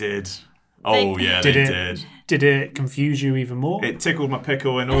 They did. Oh, They- yeah, Did they it- did. Did it confuse you even more? It tickled my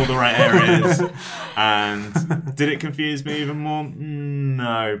pickle in all the right areas. And did it confuse me even more?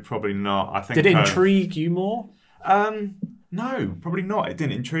 No, probably not. I think Did it intrigue you more? No, probably not. It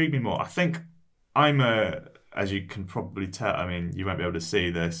didn't intrigue me more. I think as you can probably tell, I mean, you won't be able to see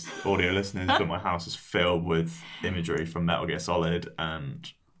this, audio listeners, but my house is filled with imagery from Metal Gear Solid and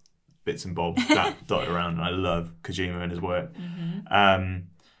bits and bobs dotted around, and I love Kojima and his work.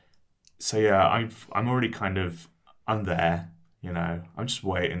 So yeah, I'm already I'm there, you know. I'm just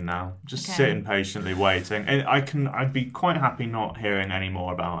waiting now, just Okay. sitting patiently waiting, and I'd be quite happy not hearing any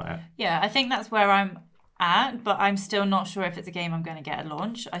more about it. Yeah, I think that's where I'm at, but I'm still not sure if it's a game I'm going to get at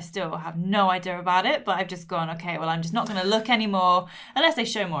launch. I still have no idea about it, but I've just gone, okay, well, I'm just not going to look anymore unless they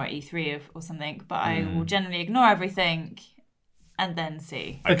show more at E3 or something, but I will generally ignore everything and then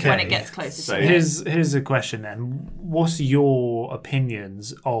see Okay. when it gets closer So to it. Here's a question then. What's your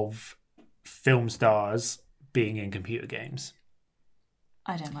opinions of film stars being in computer games?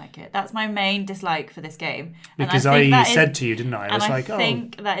 I don't like it. That's my main dislike for this game. Because and I, think I that is- said to you, didn't I? I and was I like,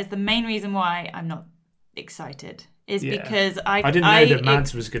 think that is the main reason why I'm not excited. Is Yeah. because I didn't know that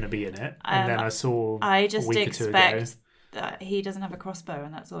Mads was going to be in it, and then I saw I just a week or two ago. expect that he doesn't have a crossbow,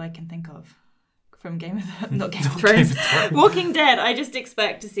 and that's all I can think of from Game of not Game of Thrones, Walking Dead. I just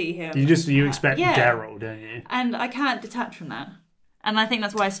expect to see him, You expect Yeah. Daryl, don't you? and I can't detach from that. And I think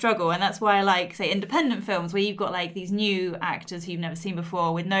that's why I struggle, and that's why I like, say, independent films where you've got like these new actors who you've never seen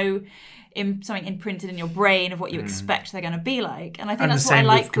before with something imprinted in your brain of what you expect they're going to be like. And I think And that's the what I same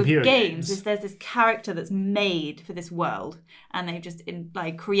with like with computer games, games. is there's this character that's made for this world, and they've just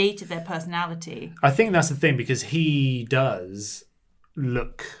created their personality. I think that's the thing, because he does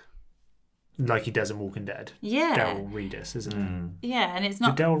look like he does in Walking Dead. Yeah, Daryl Reedus, isn't it? yeah, and it's Is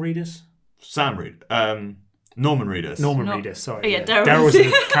not. it Daryl Reedus? Sam Reed, Norman Reedus. Norman No. Reedus, sorry. Oh, yeah, Daryl Daryl's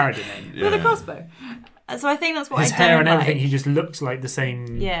Reedus. the character name. With a crossbow. So I think that's what His I don't hair and like. everything, he just looks like the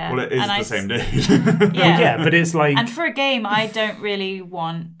same. Yeah. Well, it is and the same dude. Yeah. Yeah, but it's like. And for a game, I don't really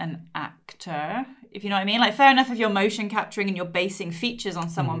want an actor, if you know what I mean. Like, fair enough if you're motion capturing and you're basing features on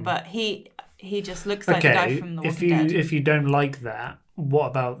someone, but he just looks like the guy okay, from The if Walking Dead. you don't like that, what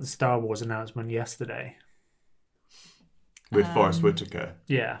about the Star Wars announcement yesterday? with Forrest Whitaker.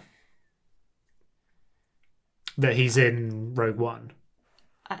 Yeah. That he's in Rogue One.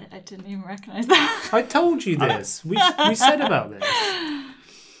 I didn't even recognise that. I told you this. We said about this.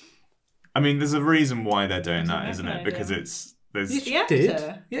 I mean, there's a reason why they're doing that, isn't no it? idea. Because there's The actor?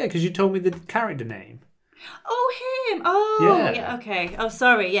 Did? Yeah, because you told me the character name. Oh, him. Oh, Yeah. yeah. Okay. Oh,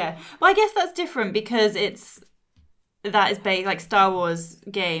 sorry. Yeah. Well, I guess that's different because that is based, like Star Wars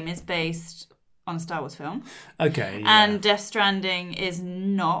game is based on a Star Wars film. Okay. Yeah. And Death Stranding is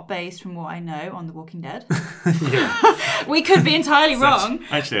not based, from what I know, on The Walking Dead. We could be entirely wrong.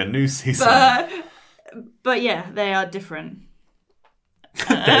 Actually, a new season. But yeah, they are different.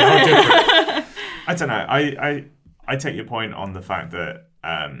 They are different. I don't know. I take your point on the fact that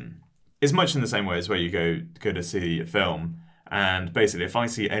it's much in the same way as where you go to see a film, and basically, if I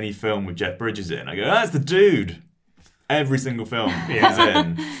see any film with Jeff Bridges in, I go, "That's the dude." Every single film he's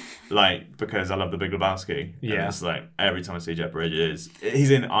in, like, because I love The Big Lebowski. Yeah. And it's like every time I see Jeff Bridges, he's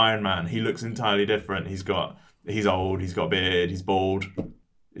in Iron Man. He looks entirely different. He's old. He's got a beard. He's bald.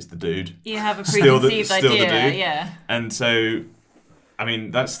 It's the dude. You have a Still the- preconceived still the idea, dude. yeah. And so, I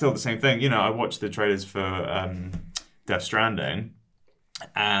mean, that's still the same thing. You know, I watched the trailers for Death Stranding,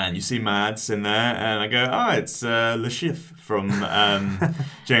 and you see Mads in there, and I go, "Oh, it's Le Chiffre from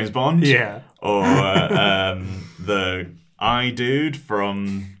James Bond." Yeah. Or the eye dude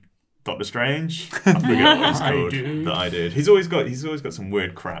from Doctor Strange. I forget what he's Eye called. dude. The eye dude. He's always got some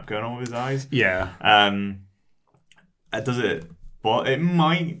weird crap going on with his eyes. Yeah. Does it? Well, it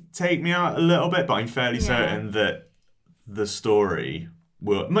might take me out a little bit, but I'm fairly Yeah. certain that the story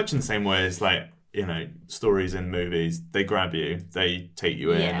will, much in the same way as, like, you know, stories in movies, they grab you, they take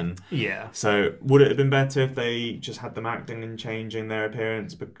you in, Yeah. and Yeah. so would it have been better if they just had them acting and changing their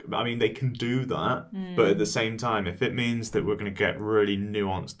appearance? I mean, they can do that, but at the same time, if it means that we're going to get really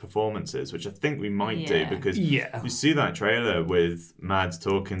nuanced performances, which I think we might do, Yeah. because Yeah. you see that trailer with Mads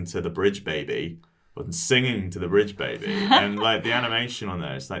talking to the bridge baby and singing to the bridge baby, and like the animation on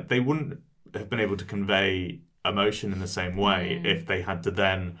there, it's like they wouldn't have been able to convey emotion in the same way if they had to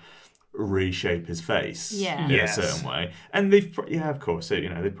then reshape his face Yeah. in Yes. a certain way. And they've, of course, they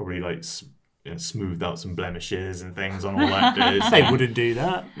probably like smoothed out some blemishes and things on all actors. They wouldn't do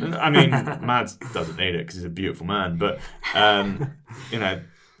that. I mean, Mads doesn't need it because he's a beautiful man, but you know,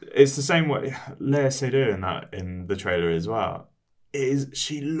 it's the same way. Lea Seydoux in the trailer as well.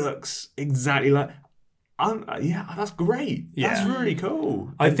 She looks exactly like. That's great. Yeah. That's really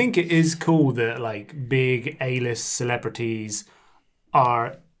cool. I think it is cool that like big A-list celebrities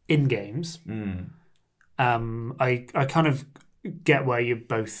are in games. I kind of get where you're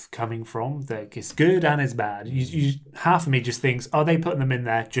both coming from. That it's good and it's bad. You half of me just thinks, are they putting them in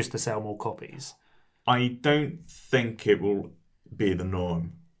there just to sell more copies? I don't think it will be the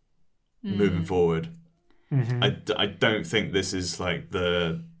norm moving forward. Mm-hmm. I don't think this is like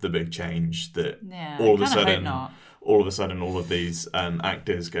the big change that Yeah, all of a I kinda hope sudden not. all of these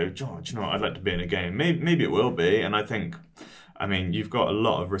actors go, George, you know what, I'd like to be in a game. Maybe it will be, and I think, I mean, you've got a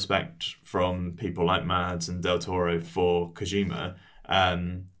lot of respect from people like Mads and Del Toro for Kojima,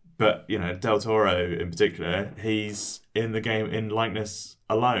 but you know, Del Toro in particular, he's in the game in likeness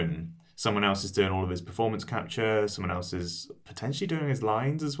alone. Someone else is doing all of his performance capture. Someone else is potentially doing his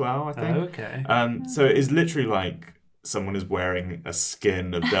lines as well, I think. Okay. So it's literally like someone is wearing a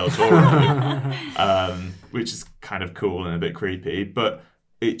skin of Del Toro, which is kind of cool and a bit creepy, but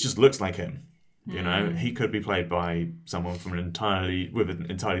it just looks like him. You know, he could be played by someone with an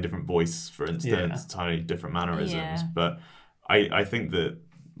entirely different voice, for instance, entirely different mannerisms. Yeah. But I think that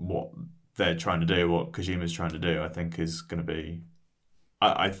what they're trying to do, what Kojima's trying to do, I think is going to be.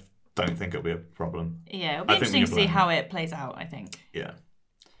 I don't think it'll be a problem. Yeah, it'll be interesting to see how it plays out, I think. Yeah.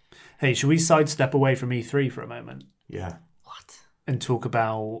 Hey, should we sidestep away from E3 for a moment Yeah. What? and talk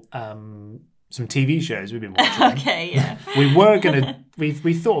about some TV shows we've been watching? Okay, yeah. We were gonna. We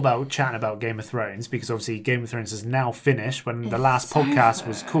thought about chatting about Game of Thrones because obviously Game of Thrones is now finished. When the last podcast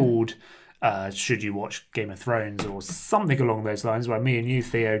was called "Should You Watch Game of Thrones" or something along those lines, where me and you,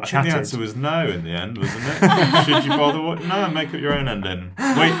 Theo, I think chatted. the answer was no in the end, wasn't it? Should you bother? No, make up your own ending.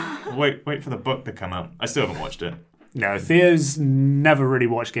 Wait for the book to come out. I still haven't watched it. No, Theo's never really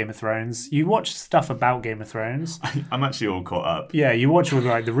watched Game of Thrones. You watch stuff about Game of Thrones. I'm actually all caught up. Yeah, you watch all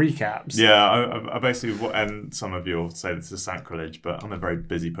like the recaps. Yeah, I basically, and some of you will say this is sacrilege, but I'm a very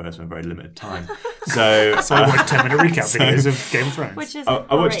busy person with very limited time. So I watch 10-minute recap videos of Game of Thrones. Which is I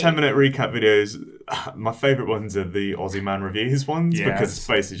watch great. 10-minute recap videos. My favourite ones are the Aussie Man Reviews ones Yes. because it's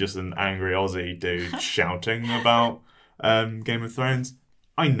basically just an angry Aussie dude shouting about Game of Thrones.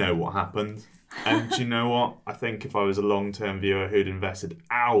 I know what happened. And do you know what? I think if I was a long-term viewer who'd invested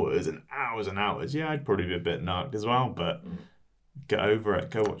hours and hours and hours, yeah, I'd probably be a bit narked as well. But get over it.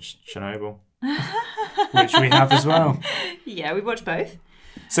 Go watch Chernobyl. Which we have as well. Yeah, we watched both.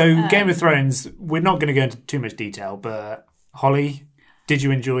 So Game of Thrones, we're not going to go into too much detail, but Holly, did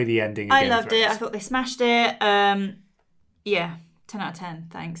you enjoy the ending of I Game of loved Thrones? it. I thought they smashed it. Yeah, 10 out of 10,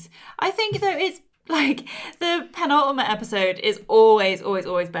 thanks. I think, though, it's like the penultimate episode is always, always,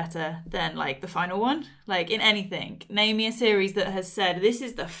 always better than like the final one. Like in anything. Name me a series that has said, this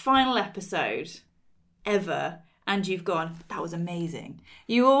is the final episode ever, and you've gone, that was amazing.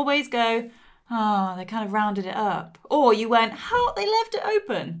 You always go, oh, they kind of rounded it up. Or you went, how they left it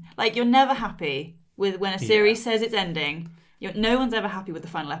open. Like you're never happy with when a series says it's ending. No one's ever happy with the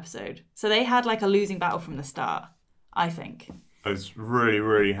final episode. So they had like a losing battle from the start, I think. I was really,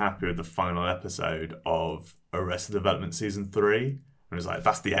 really happy with the final episode of Arrested Development Season 3. And it was like,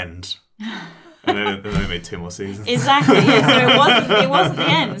 that's the end. And then they made 2 more seasons. Exactly, yeah. So it wasn't the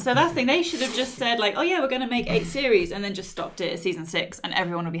end. So that's the thing. They should have just said like, oh yeah, we're going to make 8 series and then just stopped it at season 6 and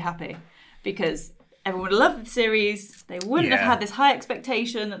everyone would be happy. Because everyone would have loved the series. They wouldn't have had this high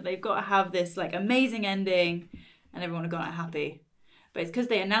expectation that they've got to have this like amazing ending and everyone would have gone out happy. But it's because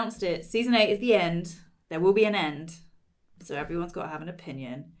they announced it. Season 8 is the end. There will be an end. So everyone's got to have an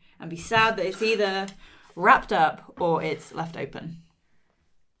opinion and be sad that it's either wrapped up or it's left open.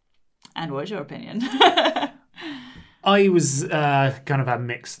 And what's your opinion? I was kind of had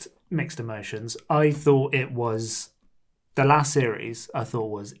mixed emotions. I thought it was the last series. I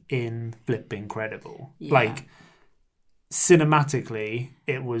thought was flipping incredible. Yeah. Like cinematically,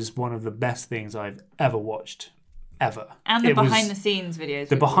 it was one of the best things I've ever watched, ever. And the behind the scenes videos.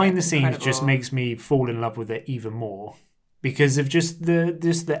 The behind the scenes incredible. just makes me fall in love with it even more because of just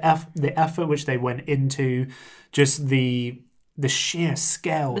the effort which they went into, just the sheer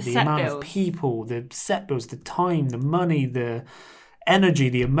scale, the amount of people, the set builds, the time, the money, the energy,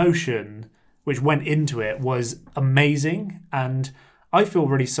 the emotion which went into it was amazing. And I feel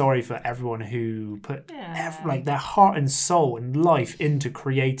really sorry for everyone who put their heart and soul and life into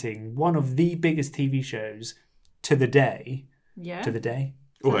creating one of the biggest TV shows to the day. Yeah. To the day.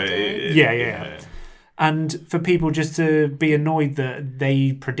 Yeah. And for people just to be annoyed that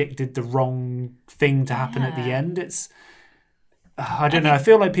they predicted the wrong thing to happen at the end, it's... I don't know. I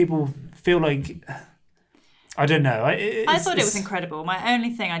feel like people feel like... I don't know. I thought it was incredible. My only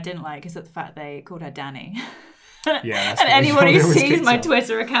thing I didn't like is that the fact they called her Danny. Yeah, and anyone who sees my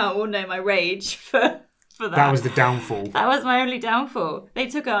Twitter account will know my rage for that. That was the downfall. That was my only downfall. They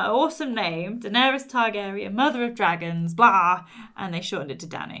took an awesome name, Daenerys Targaryen, Mother of Dragons, blah, and they shortened it to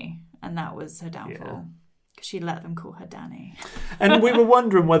Danny. And that was her downfall. Because she let them call her Danny. And we were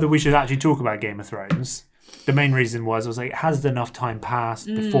wondering whether we should actually talk about Game of Thrones. The main reason was, I was like, has enough time passed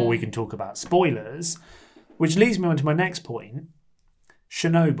before we can talk about spoilers? Which leads me on to my next point.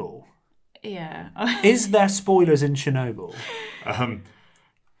 Chernobyl. Yeah. Is there spoilers in Chernobyl?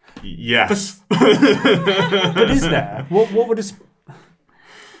 Yes. But is there? What would a...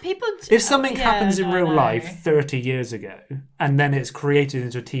 People... If something happens in real life 30 years ago, and then it's created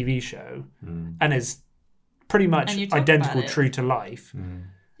into a TV show, and it's pretty much identical, true to life,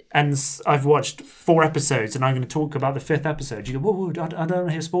 and I've watched 4 episodes, and I'm going to talk about the 5th episode, you go, whoa, I don't want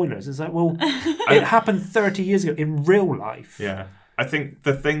to hear spoilers. It's like, well, it happened 30 years ago in real life. Yeah. I think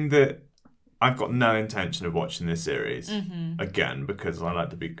the thing that I've got no intention of watching this series again because I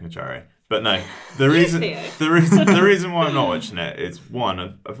like to be contrary. But no, the reason why I'm not watching it is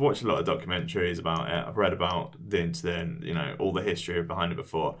one, I've watched a lot of documentaries about it. I've read about the incident, all the history behind it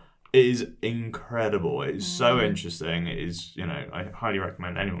before. It is incredible. It is so interesting. It is, I highly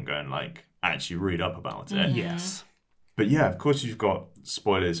recommend anyone go and actually read up about it. Yes. But yeah, of course you've got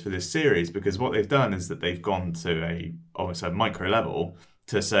spoilers for this series because what they've done is that they've gone to almost a micro level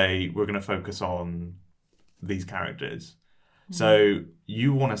to say we're going to focus on these characters. So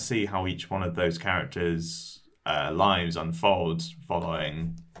you want to see how each one of those characters' lives unfolds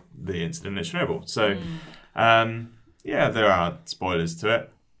following the incident at Chernobyl. So, there are spoilers to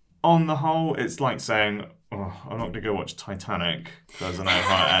it. On the whole, it's like saying, I'm not going to go watch Titanic because I know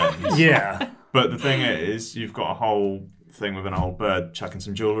how it ends. Yeah. But the thing is, you've got a whole thing with an old bird chucking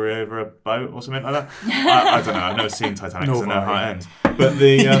some jewellery over a boat or something like that. I don't know. I've never seen Titanic because I know how it ends. But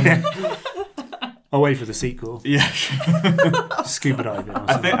the... I'll wait for the sequel. Yeah. Scuba diving or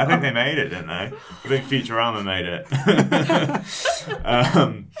I something. think they made it, didn't they? I think Futurama made it.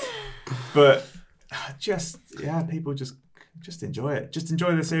 But people just enjoy it. Just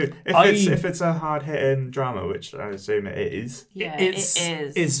enjoy the series. If it's a hard-hitting drama, which I assume it is. Yeah, it is. It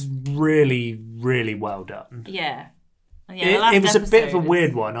is. It's really, really well done. Yeah. Yeah, the last it was a bit of a episode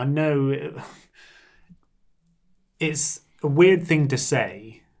weird one. I know it's a weird thing to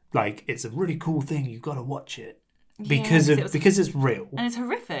say. Like, it's a really cool thing. You've got to watch it because it's real and it's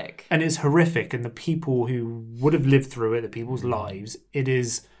horrific. and it's horrific. And the people who would have lived through it, the people's lives, it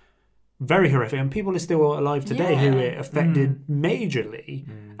is very horrific. And people are still alive today who it affected majorly,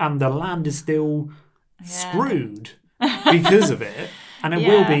 and the land is still screwed because of it. And it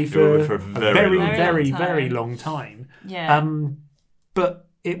will be for a very long time. Yeah. But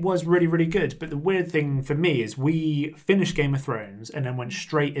it was really, really good. But the weird thing for me is we finished Game of Thrones and then went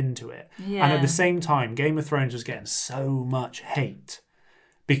straight into it. Yeah. And at the same time, Game of Thrones was getting so much hate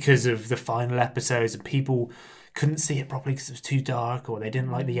because of the final episodes, and people couldn't see it properly because it was too dark, or they didn't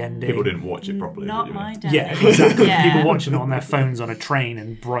like the ending. People didn't watch it properly. Not my dad. Yeah, exactly. Yeah. People watching it on their phones on a train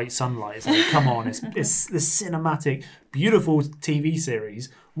in bright sunlight. It's like, come on, it's this cinematic, beautiful TV series.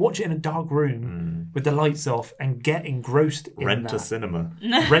 Watch it in a dark room with the lights off and get engrossed in Rent a cinema.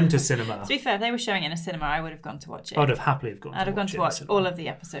 Rent a cinema. To be fair, if they were showing it in a cinema, I would have gone to watch it. I'd have happily gone. I'd have gone to watch all of the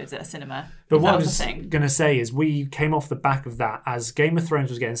episodes at a cinema. But what I that was a thing. going to say is we came off the back of that as Game of Thrones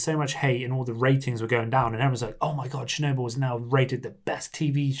was getting so much hate and all the ratings were going down, and everyone's like, oh my God, Chernobyl is now rated the best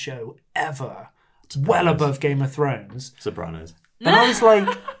TV show ever. It's well above Game of Thrones. Sopranos. And I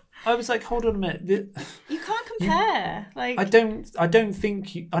was like, hold on a minute. You can't compare. I don't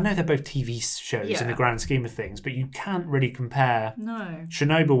think I know they're both TV shows in the Yeah. grand scheme of things, but you can't really compare No.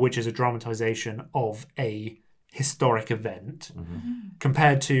 Chernobyl, which is a dramatization of a historic event,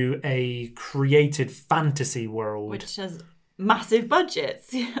 compared to a created fantasy world, Which has massive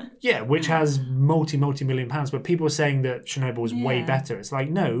budgets. which has multi-million pounds. But people are saying that Chernobyl is way better. It's like,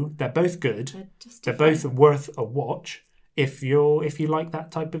 no, they're both good. They're both worth a watch. If you like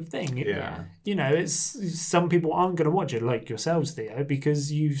that type of thing, Yeah. you know, it's some people aren't going to watch it, like yourselves, Theo,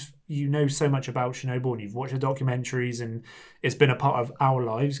 because you know so much about Chernobyl and you've watched the documentaries, and it's been a part of our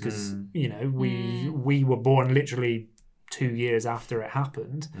lives because you know we were born literally 2 years after it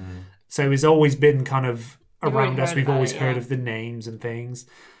happened, so it's always been kind of around us. We've always heard of the names and things,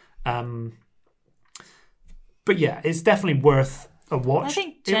 but yeah, it's definitely worth a watch. I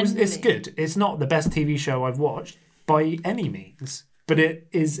think it's good. It's not the best TV show I've watched by any means, but it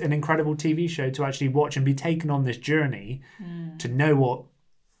is an incredible TV show to actually watch and be taken on this journey to know what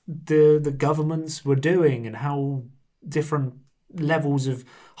the governments were doing and how different levels of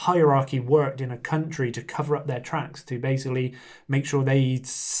hierarchy worked in a country to cover up their tracks, to basically make sure they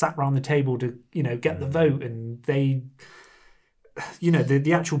sat around the table to, you know, get the vote, and they, you know,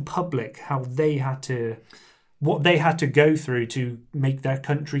 the actual public, how they had to, what they had to go through to make their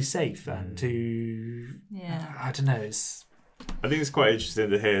country safe and to, I don't know, I think it's quite interesting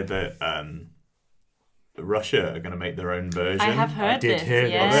to hear that Russia are going to make their own version. I have heard this. hear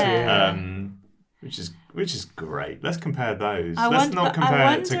this, which is great. Let's compare those. I Let's wonder- not I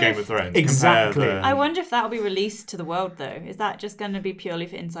compare it to wonder Game if- of Thrones. Exactly. Compare I wonder if that will be released to the world, though. Is that just going to be purely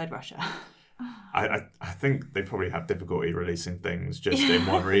for inside Russia? I think they probably have difficulty releasing things just in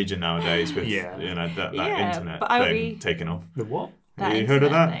one region nowadays with you know that internet but thing taking off. the what? Have you heard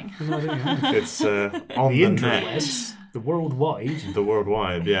of that? Thing. It's on The the net. interwebs, the worldwide. The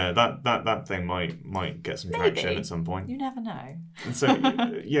worldwide, yeah, that thing might get some traction Maybe. at some point. You never know. And so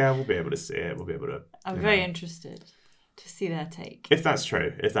yeah, we'll be able to see it. We'll be able to. I'm you very know, interested to see their take. if that's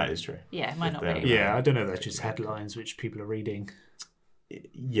true. If that is true. Yeah, it might not they're- be. Yeah, I don't know. That's just headlines which people are reading.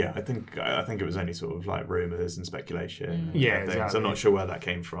 Yeah, I think it was only sort of like rumours and speculation. Yeah, and things. exactly. I'm not sure where that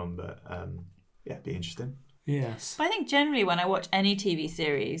came from, but yeah, it'd be interesting. Yes. But I think generally when I watch any TV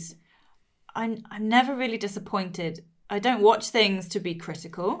series, I'm never really disappointed. I don't watch things to be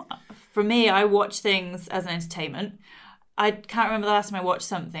critical. For me, I watch things as an entertainment. I can't remember the last time I watched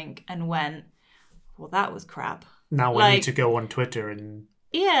something and went, well, that was crap. Now I Like- need to go on Twitter and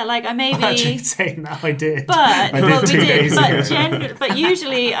Yeah, like I maybe... actually saying that I did. But I did well, we 2 did. days But, ago. but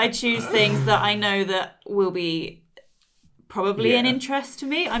usually I choose things that I know that will be probably an Yeah. interest to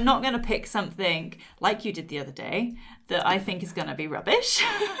me. I'm not going to pick something like you did the other day that I think is going to be rubbish,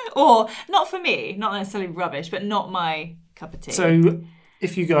 or not for me, not necessarily rubbish, but not my cup of tea. So,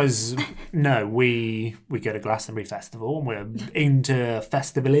 if you guys know, we go to Glastonbury Festival and we're into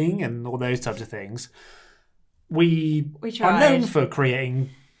festivaling and all those types of things. We are tried. known for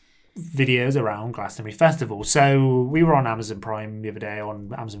creating videos around Glastonbury Festival. So we were on Amazon Prime the other day,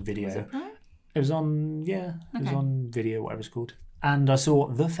 on Amazon Video. Was it Prime? It was on, it was Okay. on video, whatever it's called. And I saw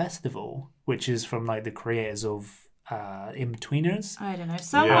The Festival, which is from like the creators of In-Betweeners. I don't know.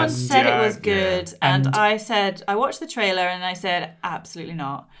 Someone Yeah. said Yeah, it was good, yeah. and And- I said I watched the trailer, and I said absolutely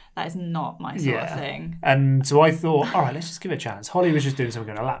not. That is not my sort of Yeah. thing. And so I thought, all right, let's just give it a chance. Holly was just doing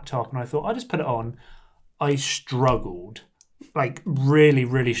something on a laptop, and I thought, I'll just put it on. I struggled, like really,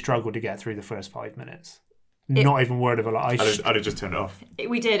 really struggled to get through the first 5 minutes. Not even word of a lie. I'd have just turned it off.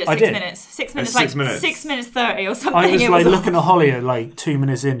 We did at I 6 did. minutes. 6 minutes, 6 minutes. 6 minutes 30 or something. I was It like was looking at Holly at like 2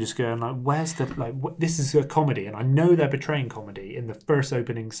 minutes in, just going like, "Where's the like? This is a comedy, and I know they're betraying comedy in the first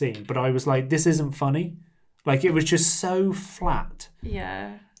opening scene." But I was like, "This isn't funny." Like it was just so flat.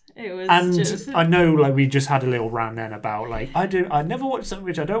 Yeah, it was. And just... I know, like we just had a little rant then about like I never watch something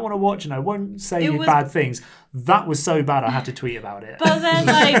which I don't want to watch, and I won't say It was- bad things. That was so bad, I had to tweet about it. But then,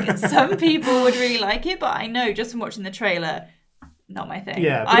 like, some people would really like it, but I know just from watching the trailer, not my thing.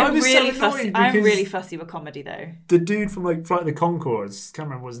 Yeah, but I I'm was so really annoyed fussy. I'm because- really fussy with comedy, though. The dude from like Flight of the Conchords, can't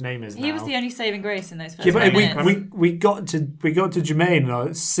remember what his name is now. He was the only saving grace in those first Yeah, but 5 minutes. we got to Jermaine, and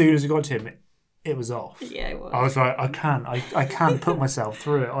as soon as we got to him, it was off. Yeah, it was. I was like, I can't put myself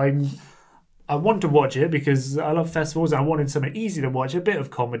through it. I want to watch it because I love festivals, and I wanted something easy to watch, a bit of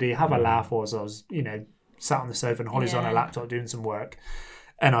comedy, have a laugh whilst I was, sat on the sofa and Holly's on her Yeah. laptop doing some work,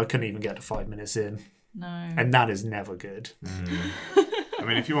 and I couldn't even get to 5 minutes in, No. and that is never good. I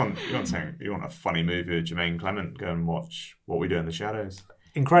mean, if you want a funny movie with Jermaine Clement, go and watch What We Do in the Shadows.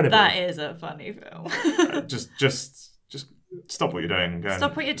 Incredible. That is a funny film. Just stop what you're doing. Go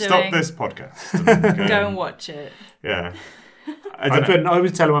Stop what you're Stop doing. this podcast. And Go and watch it. Yeah. I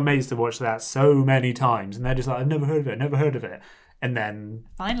was telling my mates to watch that so many times, and they're just like, I've never heard of it. And then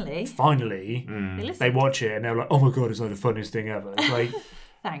Finally. finally, They listen. they watch it and they're like, oh my God, it's like the funniest thing ever. It's like,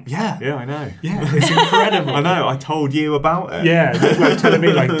 Thanks. yeah, Yeah, I know. it's incredible. I know. I told you about it. Yeah, they're like telling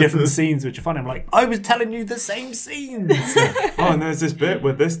me like different scenes which are funny. I'm like, I was telling you the same scenes. Oh, and there's this bit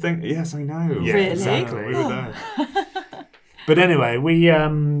with this thing. Yes, I know. Yeah, Really? exactly. We were there. But anyway, we are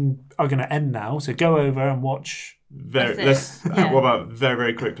going to end now. So go over and watch. That's it. Yeah. What about very,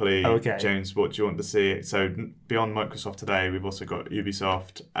 very quickly, Okay. James, what do you want to see? So beyond Microsoft today, we've also got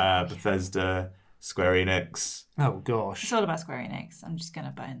Ubisoft, Bethesda, Square Enix. Oh gosh. It's all about Square Enix. I'm just going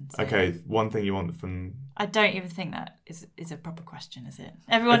to button. Okay, one thing you want from... I don't even think that is a proper question, is it?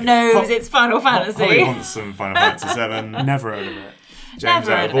 Everyone Okay. knows it's Final Fantasy. Holly wants some Final Fantasy 7. Never heard of it. James,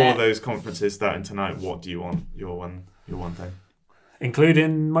 Never out heard of of all it. of those conferences starting tonight, what do you want? Your one thing.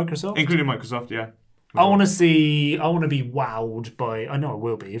 Including Microsoft? Including Microsoft, yeah. I want to be wowed by, I know I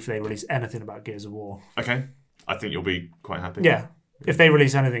will be if they release anything about Gears of War. Okay. I think you'll be quite happy. Yeah. If they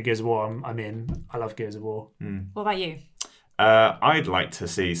release anything Gears of War, I'm in. I love Gears of War. What about you? I'd like to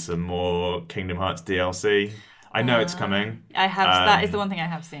see some more Kingdom Hearts DLC. I know it's coming. I have. That is the one thing I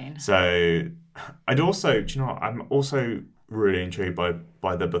have seen. So I'd also, do you know what? I'm also really intrigued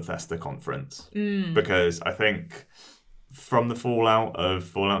by the Bethesda conference because I think from the fallout of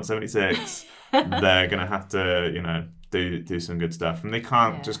Fallout 76, they're gonna have to, do some good stuff, and they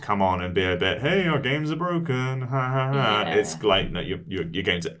can't just come on and be a bit, hey, our games are broken, ha ha ha. Yeah. It's like, no, your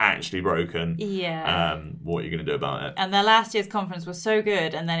games are actually broken. Yeah. What are you gonna do about it? And their last year's conference was so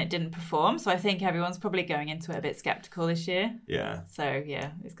good, and then it didn't perform. So I think everyone's probably going into it a bit skeptical this year. Yeah, So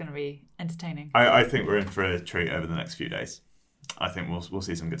yeah, it's going to be entertaining. I think we're in for a treat over the next few days. I think we'll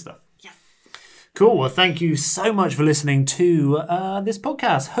see some good stuff. Cool. Well, thank you so much for listening to this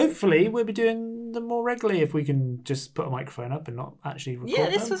podcast. Hopefully, we'll be doing them more regularly if we can just put a microphone up and not actually record Yeah,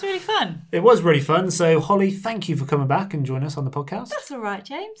 this them. was really fun. It was really fun. So, Holly, thank you for coming back and joining us on the podcast. That's all right,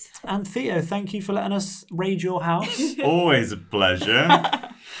 James. And Theo, thank you for letting us raid your house. Always a pleasure.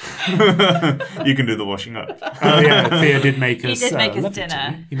 You can do the washing up. Oh yeah, Theo did make He us. did make us lovely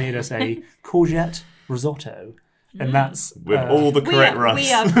dinner. tea. He made us a courgette risotto, and that's With all the correct rice.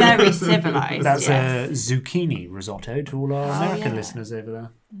 We are very civilized. that's yes. a zucchini risotto to all our American listeners over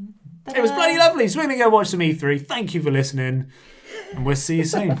there. Ta-da. It was bloody lovely. So we're gonna go watch some E3. Thank you for listening, and we'll see you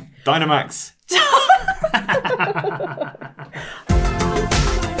soon. Dynamax.